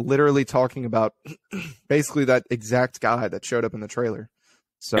 exactly. We were literally talking about basically that exact guy that showed up in the trailer.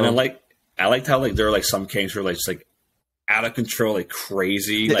 So, and I liked how there were some Kangs who were just out of control,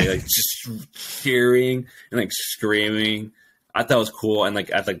 crazy, just cheering and screaming. I thought it was cool, and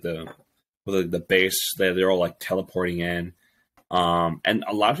at the base, they're all teleporting in, and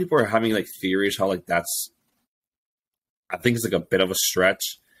a lot of people are having theories how that's, I think it's a bit of a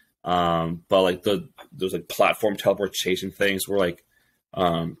stretch, but those platform teleportation things were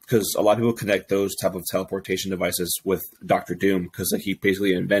because a lot of people connect those type of teleportation devices with Doctor Doom, because he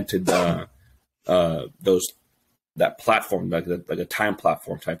basically invented that platform, a time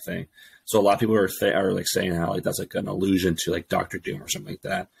platform type thing. So a lot of people are saying how that's an allusion to Doctor Doom or something like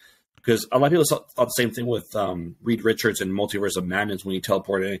that. Because a lot of people thought the same thing with Reed Richards and Multiverse of Madness when he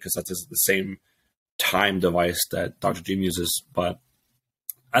teleported in, because that's the same time device that Doctor Doom uses. But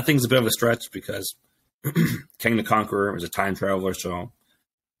I think it's a bit of a stretch because Kang the Conqueror is a time traveler, so I'm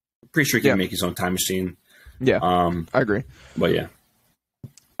pretty sure he can make his own time machine. Yeah, I agree. But yeah.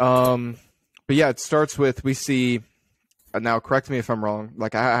 But yeah, it starts with, we see, now correct me if I'm wrong,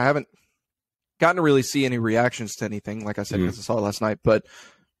 I haven't gotten to really see any reactions to anything, like I said, because I saw it last night, but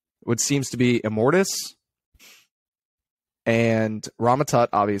what seems to be Immortus and Ramatut,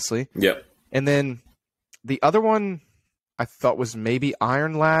 obviously. Yep. And then the other one I thought was maybe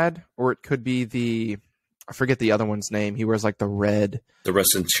Iron Lad, or it could be I forget the other one's name. He wears the red. The Red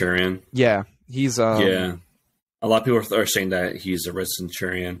Centurion. Yeah. He's yeah. A lot of people are saying that he's the Red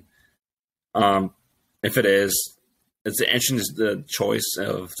Centurion. If it is, it's interesting the choice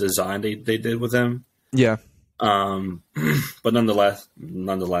of design they did with him. Yeah. But nonetheless,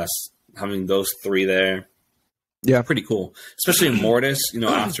 having those three there, pretty cool. Especially Immortus,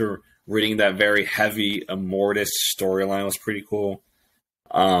 after reading that very heavy Immortus storyline was pretty cool.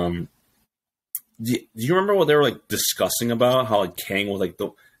 Do you remember what they were discussing about how Kang was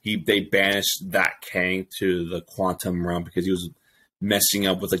they banished that Kang to the quantum realm because he was messing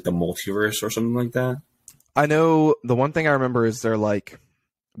up with the multiverse or something like that? I know the one thing I remember is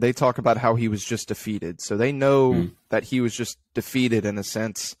they talk about how he was just defeated. So they know that he was just defeated in a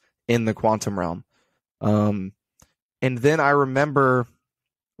sense in the quantum realm. And then I remember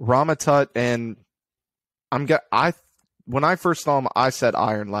Ramatut, and when I first saw him, I said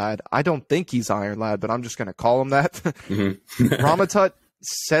Iron Lad. I don't think he's Iron Lad, but I'm just going to call him that. Ramatut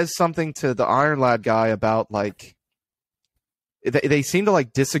says something to the Iron Lad guy about they seem to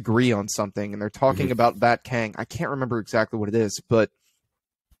disagree on something, and they're talking about that Kang. I can't remember exactly what it is, but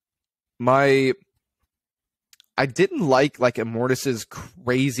I didn't like Immortus's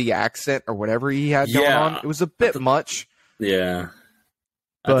crazy accent or whatever he had going on. It was a bit much. Yeah.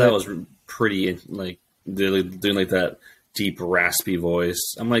 But, I thought it was pretty doing that deep raspy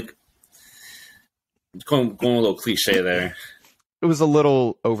voice. I'm going a little cliche there. It was a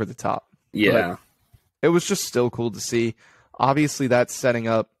little over the top. Yeah. It was just still cool to see. Obviously, that's setting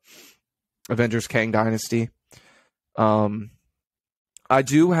up Avengers Kang Dynasty. I've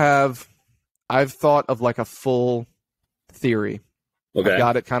thought of a full theory. Okay. I've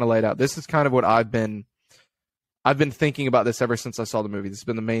got it kind of laid out. This is kind of what I've been thinking about this ever since I saw the movie. This has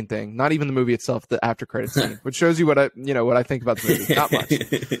been the main thing. Not even the movie itself, the after credits scene, which shows you what I think about the movie. Not much.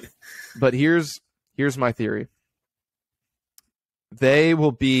 But here's my theory. They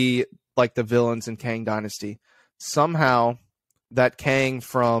will be the villains in Kang Dynasty. Somehow that Kang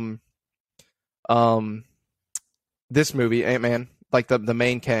from this movie, Ant-Man, the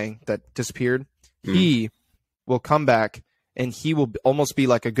main Kang that disappeared, he will come back and he will almost be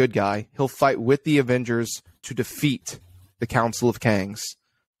like a good guy. He'll fight with the Avengers to defeat the Council of Kangs.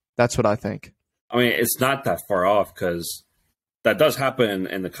 That's what I think. I mean, it's not that far off because that does happen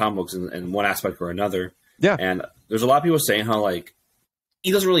in the comic books in one aspect or another. Yeah. And there's a lot of people saying how, like,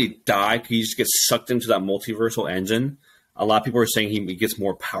 he doesn't really die. He just gets sucked into that multiversal engine. A lot of people are saying he gets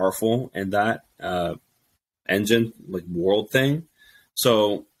more powerful in that engine, like, world thing.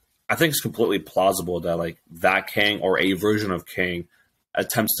 So I think it's completely plausible that, like, that Kang or a version of Kang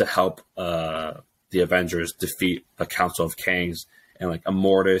attempts to help the Avengers defeat the Council of Kangs and, like,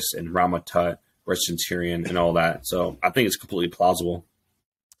 Immortus and Ramatut, Red Centurion, and all that. So I think it's completely plausible.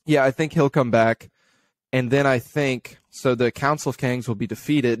 Yeah, I think he'll come back. And then I think, so the Council of Kangs will be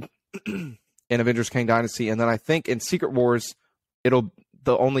defeated in Avengers Kang Dynasty. And then I think in Secret Wars,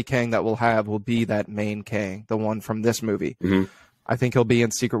 the only Kang that we'll have will be that main Kang, the one from this movie. Mm-hmm. I think he'll be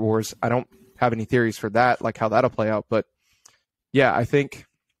in Secret Wars. I don't have any theories for that, like how that'll play out. But yeah, I think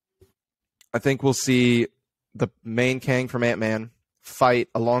we'll see the main Kang from Ant-Man fight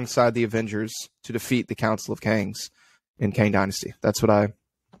alongside the Avengers to defeat the Council of Kangs in Kang Dynasty. That's what I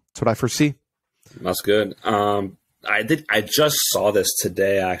foresee. That's good. I just saw this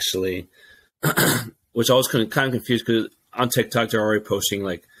today, actually, which I was kind of confused because on TikTok they're already posting,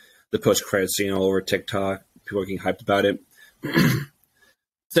 like, the post-credit scene all over TikTok. People are getting hyped about it.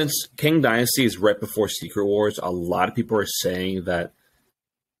 Since Kang Dynasty is right before Secret Wars, a lot of people are saying that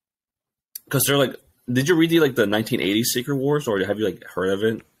because they're like, did you read the 1980s Secret Wars, or have you, like, heard of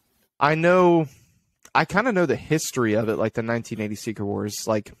it? I kind of know the history of it, like the 1980 Secret Wars.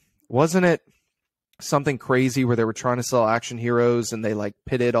 Like, wasn't it something crazy where they were trying to sell action heroes and they, like,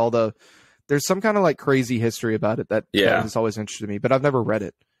 pitted all the... There's some kind of, like, crazy history about it that has always interested me, but I've never read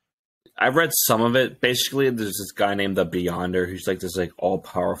it. I've read some of it. Basically, there's this guy named the Beyonder who's, like, this, like,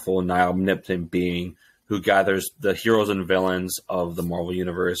 all-powerful, omnipotent being who gathers the heroes and villains of the Marvel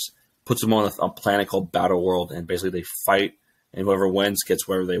Universe, puts them on a planet called Battle World, and basically they fight, and whoever wins gets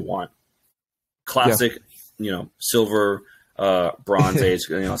whatever they want. Classic, Silver, Bronze Age,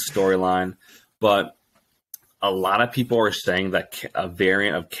 storyline. But a lot of people are saying that a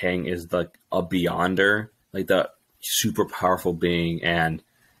variant of Kang is like a Beyonder, like the super powerful being, and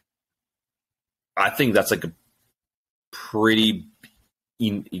I think that's like a pretty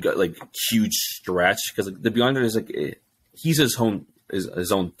huge stretch because the Beyonder is like he's his own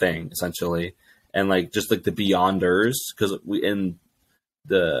thing essentially, and like just like the Beyonders, because we in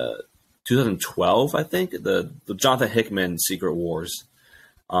the 2012 I think the Jonathan Hickman Secret Wars.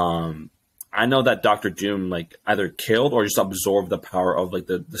 I know that Dr. Doom like either killed or just absorbed the power of like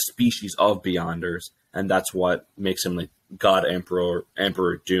the species of Beyonders, and that's what makes him like God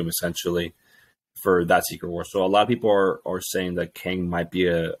Emperor Doom essentially for that Secret War. So a lot of people are saying that Kang might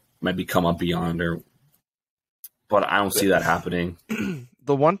become a Beyonder, but I don't see that happening.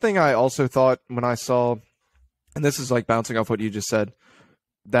 The one thing I also thought when I saw, and this is like bouncing off what you just said,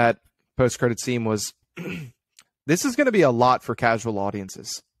 that post-credit scene was, this is going to be a lot for casual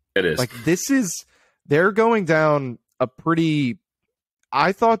audiences. It is. Like, they're going down a pretty,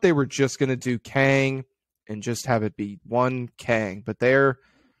 I thought they were just going to do Kang and just have it be one Kang, but they're,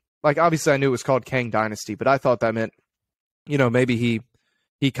 like, obviously I knew it was called Kang Dynasty, but I thought that meant, maybe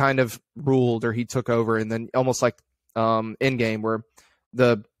he kind of ruled or he took over, and then almost like Endgame where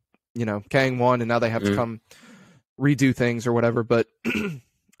the, Kang won and now they have to come redo things or whatever. But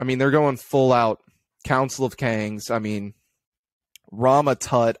I mean, they're going full out Council of Kangs. I mean,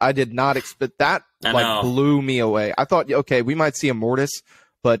 Ramatut, I did not expect that. Blew me away. I thought, okay, we might see Immortus,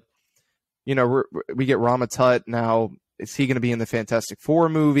 but we get Ramatut now. Is he going to be in the Fantastic Four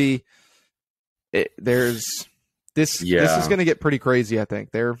movie? This is going to get pretty crazy. I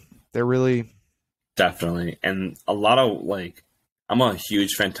think they're really definitely, and a lot of like, I'm a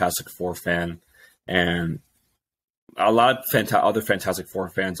huge Fantastic Four fan, and a lot of other Fantastic Four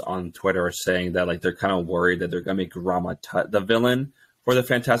fans on Twitter are saying that like they're kind of worried that they're gonna make Ramatut the villain for the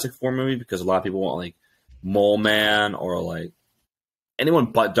Fantastic Four movie, because a lot of people want like Mole Man or like anyone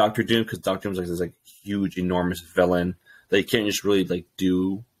but Doctor Doom, because Doctor Doom's like this like huge, enormous villain that you can't just really like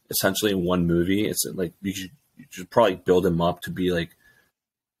do essentially in one movie. It's like you should probably build him up to be like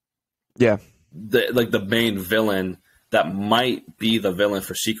the main villain that might be the villain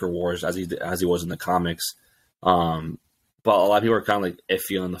for Secret Wars as he was in the comics. But a lot of people are kind of like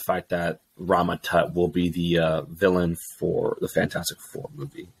iffy on the fact that Ramatut will be the villain for the Fantastic Four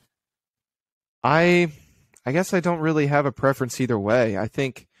movie. I guess I don't really have a preference either way. I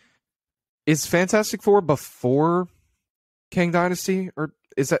think, is Fantastic Four before Kang Dynasty, or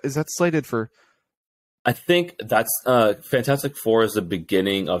is that slated for? I think that's Fantastic Four is the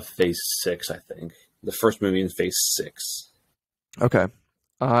beginning of Phase 6. I think the first movie in Phase 6. Okay.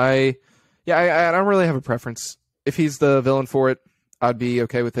 I don't really have a preference. If he's the villain for it, I'd be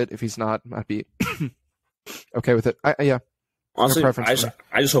okay with it. If he's not, I'd be okay with it. Yeah. Honestly, No preference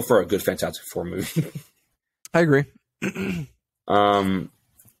I just hope for a good Fantastic Four movie. I agree.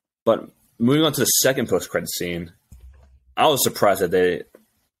 But moving on to the second post-credit scene, I was surprised in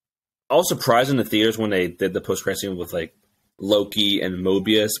the theaters when they did the post-credit scene with like Loki and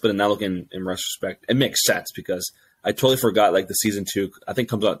Mobius, but now looking in retrospect, it makes sense because I totally forgot like the season 2, I think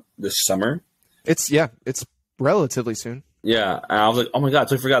comes out this summer. It's relatively soon. Yeah, and I was like, oh my god, I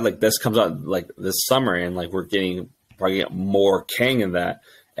totally forgot like this comes out like this summer, and like we're probably get more Kang in that,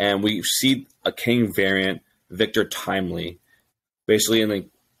 and we see a Kang variant, Victor Timely, basically in like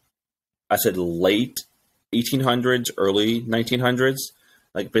I said late 1800s, early 1900s,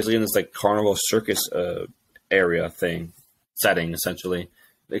 like basically in this like carnival circus area setting essentially,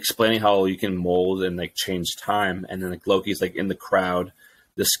 explaining how you can mold and like change time, and then like Loki's like in the crowd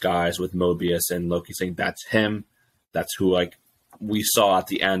disguised with Mobius, and Loki saying that's him, that's who like we saw at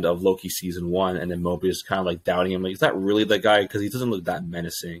the end of Loki season 1, and then Mobius kind of like doubting him, like is that really the guy, because he doesn't look that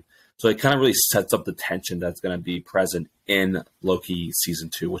menacing. So it kind of really sets up the tension that's going to be present in Loki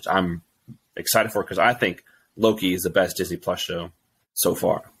season 2, which I'm excited for because I think Loki is the best Disney Plus show so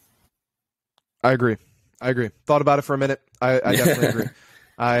far. I agree. Thought about it for a minute. I definitely agree.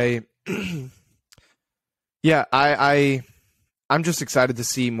 I'm just excited to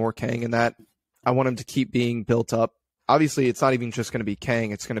see more Kang in that. I want him to keep being built up. Obviously, it's not even just going to be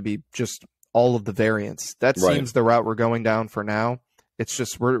Kang. It's going to be just all of the variants. That seems the route we're going down for now. It's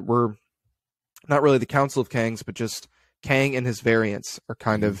just we're not really the Council of Kangs, but just Kang and his variants are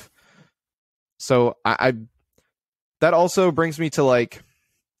kind of. So I that also brings me to like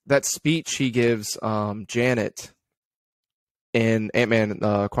that speech he gives Janet in Ant-Man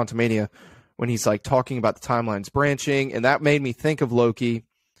Quantumania when he's like talking about the timelines branching, and that made me think of Loki.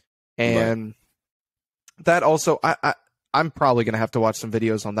 And that also I'm probably going to have to watch some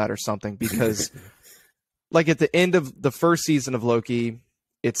videos on that or something, because like at the end of the first season of Loki,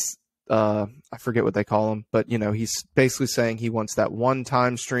 it's I forget what they call him, but you know, he's basically saying he wants that one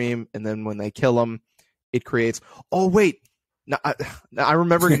time stream, and then when they kill him, it creates. Oh wait, now I'm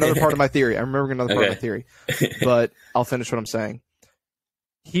remembering another part of my theory. But I'll finish what I'm saying.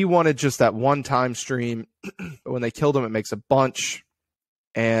 He wanted just that one time stream, but when they killed him, it makes a bunch.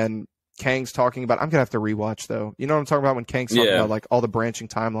 And Kang's talking about. I'm gonna have to rewatch though. You know what I'm talking about when Kang's talking about like all the branching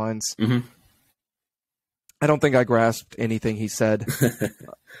timelines. Mm-hmm. I don't think I grasped anything he said.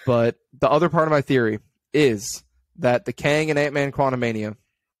 But the other part of my theory is that the Kang in Ant-Man Quantumania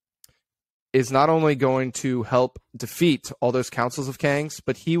is not only going to help defeat all those councils of Kangs,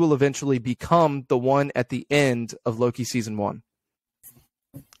 but he will eventually become the one at the end of Loki season 1.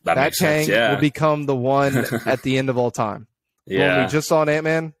 That Kang will become the one at the end of all time. Yeah. When we just saw an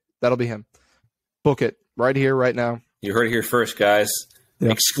Ant-Man, that'll be him. Book it right here, right now. You heard it here first, guys.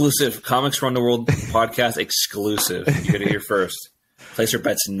 Yep. Exclusive Comics Run the World podcast exclusive. You heard it here first. Place your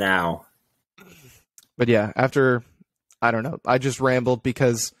bets now. But yeah, after I don't know, I just rambled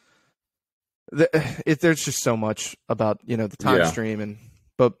because there's just so much about the time stream and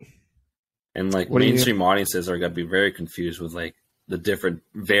like mainstream audiences are gonna be very confused with like the different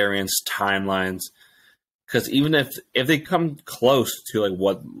variants, timelines, because even if they come close to like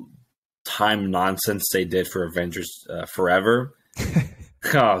what time nonsense they did for Avengers Forever.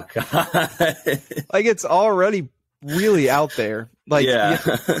 Oh god! Like it's already really out there. Like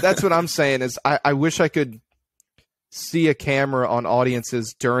that's what I'm saying is I wish I could see a camera on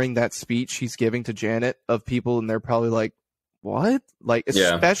audiences during that speech he's giving to Janet of people, and they're probably like, "What?" Like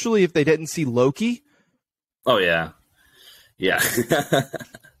especially if they didn't see Loki. Oh yeah.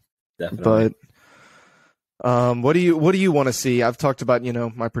 Definitely. But what do you want to see? I've talked about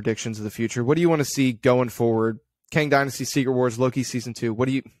my predictions of the future. What do you want to see going forward? Kang Dynasty, Secret Wars, Loki Season 2. What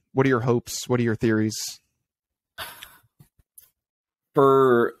are your hopes? What are your theories?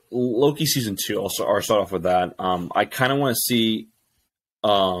 For Loki Season 2, I'll start off with that. I kind of want to see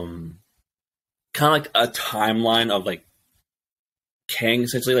kind of like a timeline of like Kang,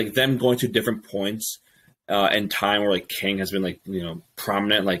 essentially like them going to different points in time where like Kang has been like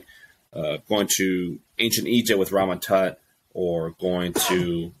prominent, like going to ancient Egypt with Rama-Tut, or going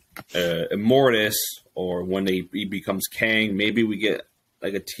to Immortus, or when he becomes Kang, maybe we get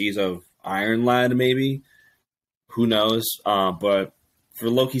like a tease of Iron Lad, maybe. Who knows? But for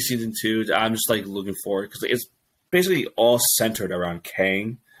Loki Season 2, I'm just like looking forward, because it's basically all centered around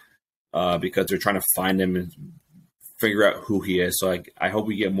Kang, because they're trying to find him and figure out who he is. So I hope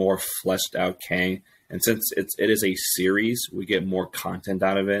we get more fleshed out Kang. And since it is a series, we get more content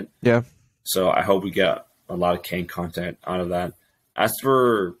out of it. Yeah. So I hope we get a lot of Kang content out of that. As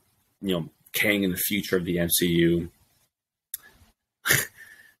for Kang in the future of the MCU,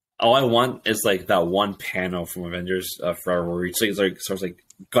 all I want is like that one panel from Avengers Forever where he starts like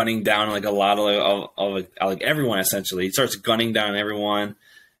gunning down like a lot of like everyone essentially. He starts gunning down everyone,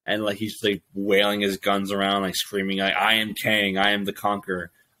 and like he's like wailing his guns around, like screaming, like, "I am Kang, I am the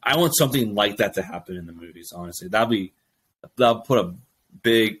Conqueror." I want something like that to happen in the movies. Honestly, that'll put a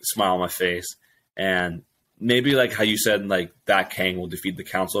big smile on my face, and maybe like how you said, like that Kang will defeat the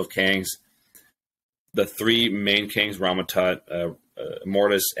Council of Kangs. The three main Kangs, Ramatut,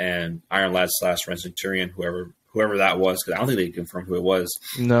 Mortis, and Iron Lad / Ren Centurion, whoever that was, because I don't think they confirmed who it was.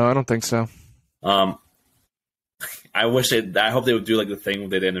 No, I don't think so. I hope they would do like the thing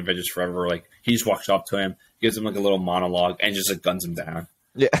they did in Avengers Forever, where like he just walks up to him, gives him like a little monologue, and just like guns him down.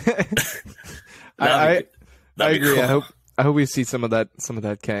 Yeah, I agree. Cool. I hope we see some of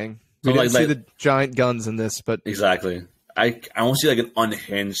that Kang. We didn't see the giant guns in this, but exactly. I want to see like an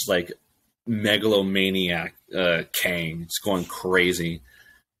unhinged, like megalomaniac Kang. It's going crazy.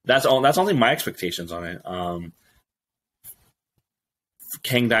 That's only my expectations on it.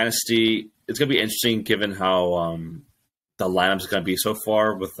 Kang Dynasty, it's gonna be interesting given how the lineup is gonna be so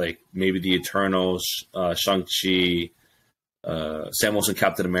far with like maybe the Eternals, Shang-Chi, Sam Wilson,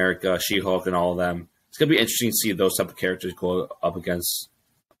 Captain America, She-Hulk, and all of them. It's gonna be interesting to see those type of characters go up against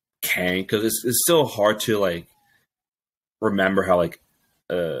Kang, because it's still hard to like remember how like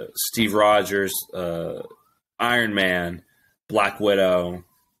Steve Rogers, Iron Man, Black Widow,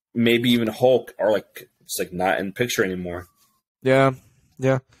 maybe even Hulk are like it's like not in the picture anymore. Yeah.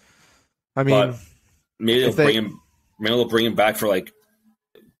 I mean, but maybe they'll bring him back for like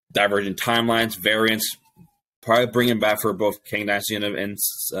divergent timelines, variants. Probably bring him back for both Kang Dynasty and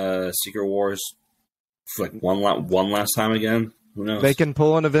Secret Wars for like one last time again. Who knows? They can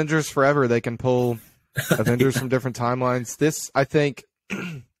pull an Avengers Forever. They can pull Avengers from different timelines. This, I think,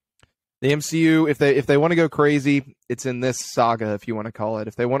 the MCU, if they want to go crazy, it's in this saga, if you want to call it.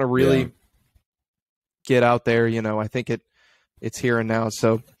 If they want to really get out there, I think it's here and now.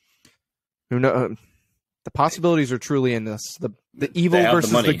 So, who knows? The possibilities are truly in this. The evil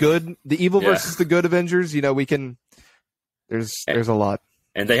versus the good. The evil versus the good Avengers. We can. There's a lot.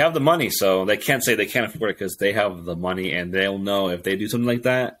 And they have the money, so they can't say they can't afford it because they have the money, and they'll know if they do something like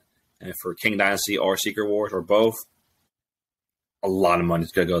that, and for King Dynasty or Secret Wars or both, a lot of money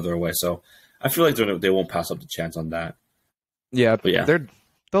is going to go their way. So I feel like they won't pass up the chance on that. Yeah, but yeah,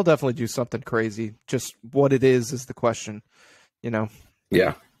 they'll definitely do something crazy. Just what it is the question, Yeah.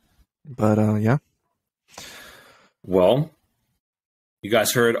 But yeah. Well, you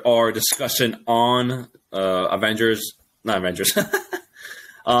guys heard our discussion on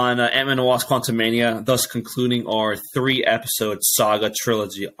on Ant-Man and Wasp Quantumania, thus concluding our 3-episode saga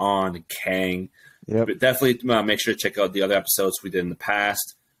trilogy on Kang. Yep. But definitely make sure to check out the other episodes we did in the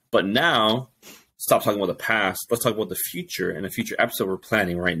past. But now, stop talking about the past. Let's talk about the future and the future episode we're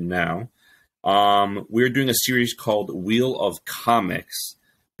planning right now. We're doing a series called Wheel of Comics.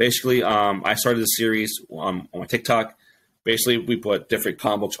 Basically, I started the series on my TikTok. Basically, we put different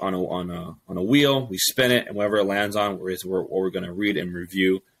comic books on a wheel. We spin it, and whatever it lands on is what we're going to read and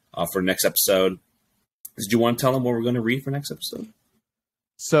review for next episode. Did you want to tell them what we're going to read for next episode?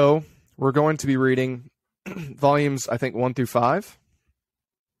 So we're going to be reading volumes, I think, 1 through 5.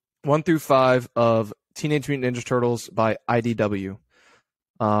 1 through 5 of Teenage Mutant Ninja Turtles by IDW.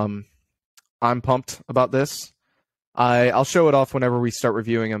 I'm pumped about this. I'll show it off whenever we start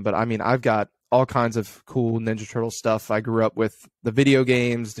reviewing them, but I mean, I've got all kinds of cool Ninja Turtle stuff. I grew up with the video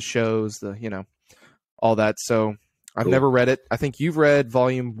games, the shows, all that. So I've never read it. I think you've read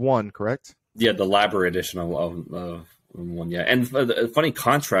volume 1, correct? Yeah, the library edition of 1. Yeah, and a funny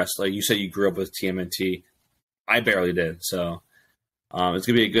contrast, like you said, you grew up with TMNT. I barely did, so it's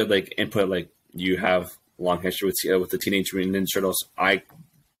gonna be a good like input. Like you have long history with the Teenage Mutant Ninja Turtles. I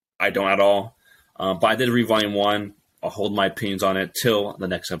don't at all, but I did read volume 1. I'll hold my opinions on it till the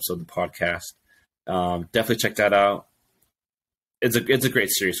next episode of the podcast. Definitely check that out. It's a great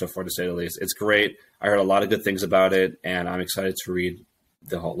series so far, to say the least. It's great. I heard a lot of good things about it, and I'm excited to read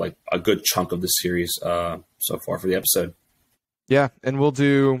the whole a good chunk of the series so far for the episode. Yeah, and we'll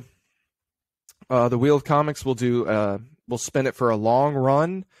do the Wheel of Comics. We'll spin it for a long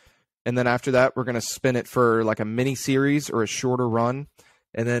run, and then after that, we're going to spin it for like a mini series or a shorter run.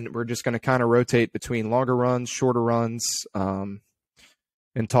 And then we're just going to kind of rotate between longer runs, shorter runs, and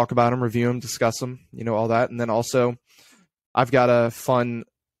talk about them, review them, discuss them, all that. And then also, I've got a fun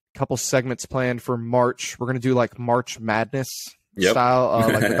couple segments planned for March. We're going to do like March Madness style,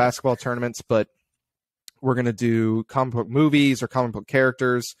 like the basketball tournaments, but we're going to do comic book movies or comic book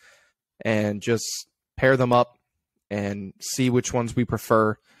characters and just pair them up and see which ones we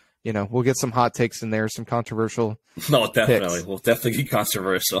prefer. You know, we'll get some hot takes in there, some controversial. No, definitely. picks. We'll definitely get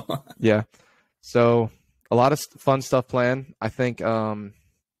controversial. Yeah. So a lot of fun stuff planned. I think, I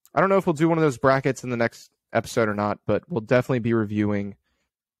don't know if we'll do one of those brackets in the next episode or not, but we'll definitely be reviewing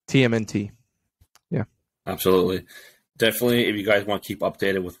TMNT. Yeah. Absolutely. Definitely, if you guys want to keep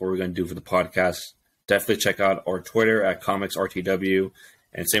updated with what we're going to do for the podcast, definitely check out our Twitter at ComicsRTW.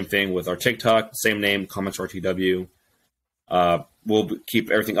 And same thing with our TikTok, same name, ComicsRTW. We'll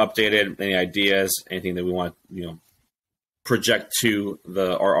keep everything updated, any ideas, anything that we want to, project to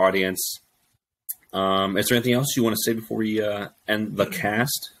our audience. Is there anything else you want to say before we end the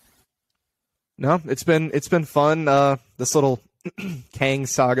cast? No, it's been fun. This little Kang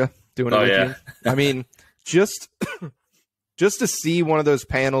saga doing it with you. I mean, just to see one of those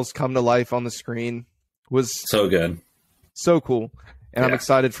panels come to life on the screen was so good, so cool, and I'm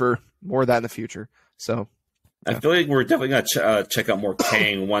excited for more of that in the future. So I feel like we're definitely gonna check out more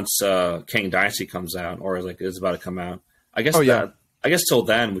Kang once Kang Dynasty comes out, or is about to come out. I guess. I guess till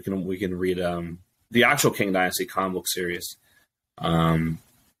then we can read the actual Kang Dynasty comic book series. But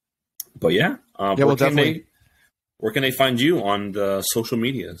yeah, we'll definitely. Where can they find you on the social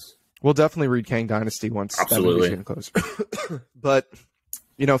medias? We'll definitely read Kang Dynasty once Absolutely. that movie's getting closer. But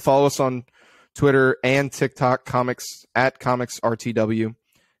follow us on Twitter and TikTok, at ComicsRTW,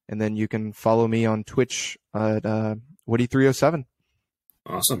 and then you can follow me on Twitch at Woody307.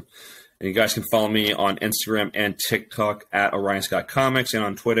 Awesome. And you guys can follow me on Instagram and TikTok at Orion Scott Comics, and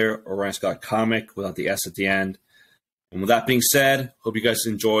on Twitter, Orion Scott Comic without the S at the end. And with that being said, hope you guys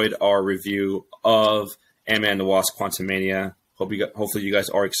enjoyed our review of Ant-Man and the Wasp Quantumania. Hopefully you guys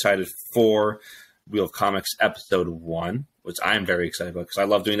are excited for Wheel of Comics episode 1, which I'm very excited about because I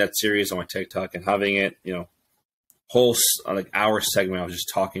love doing that series on my TikTok and having it, whole hour segment. I was just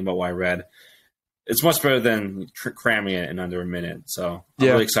talking about what I read. It's much better than cramming it in under a minute. So I'm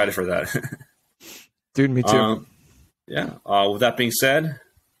really excited for that. Dude, me too. With that being said,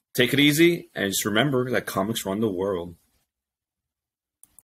 take it easy and just remember that comics run the world.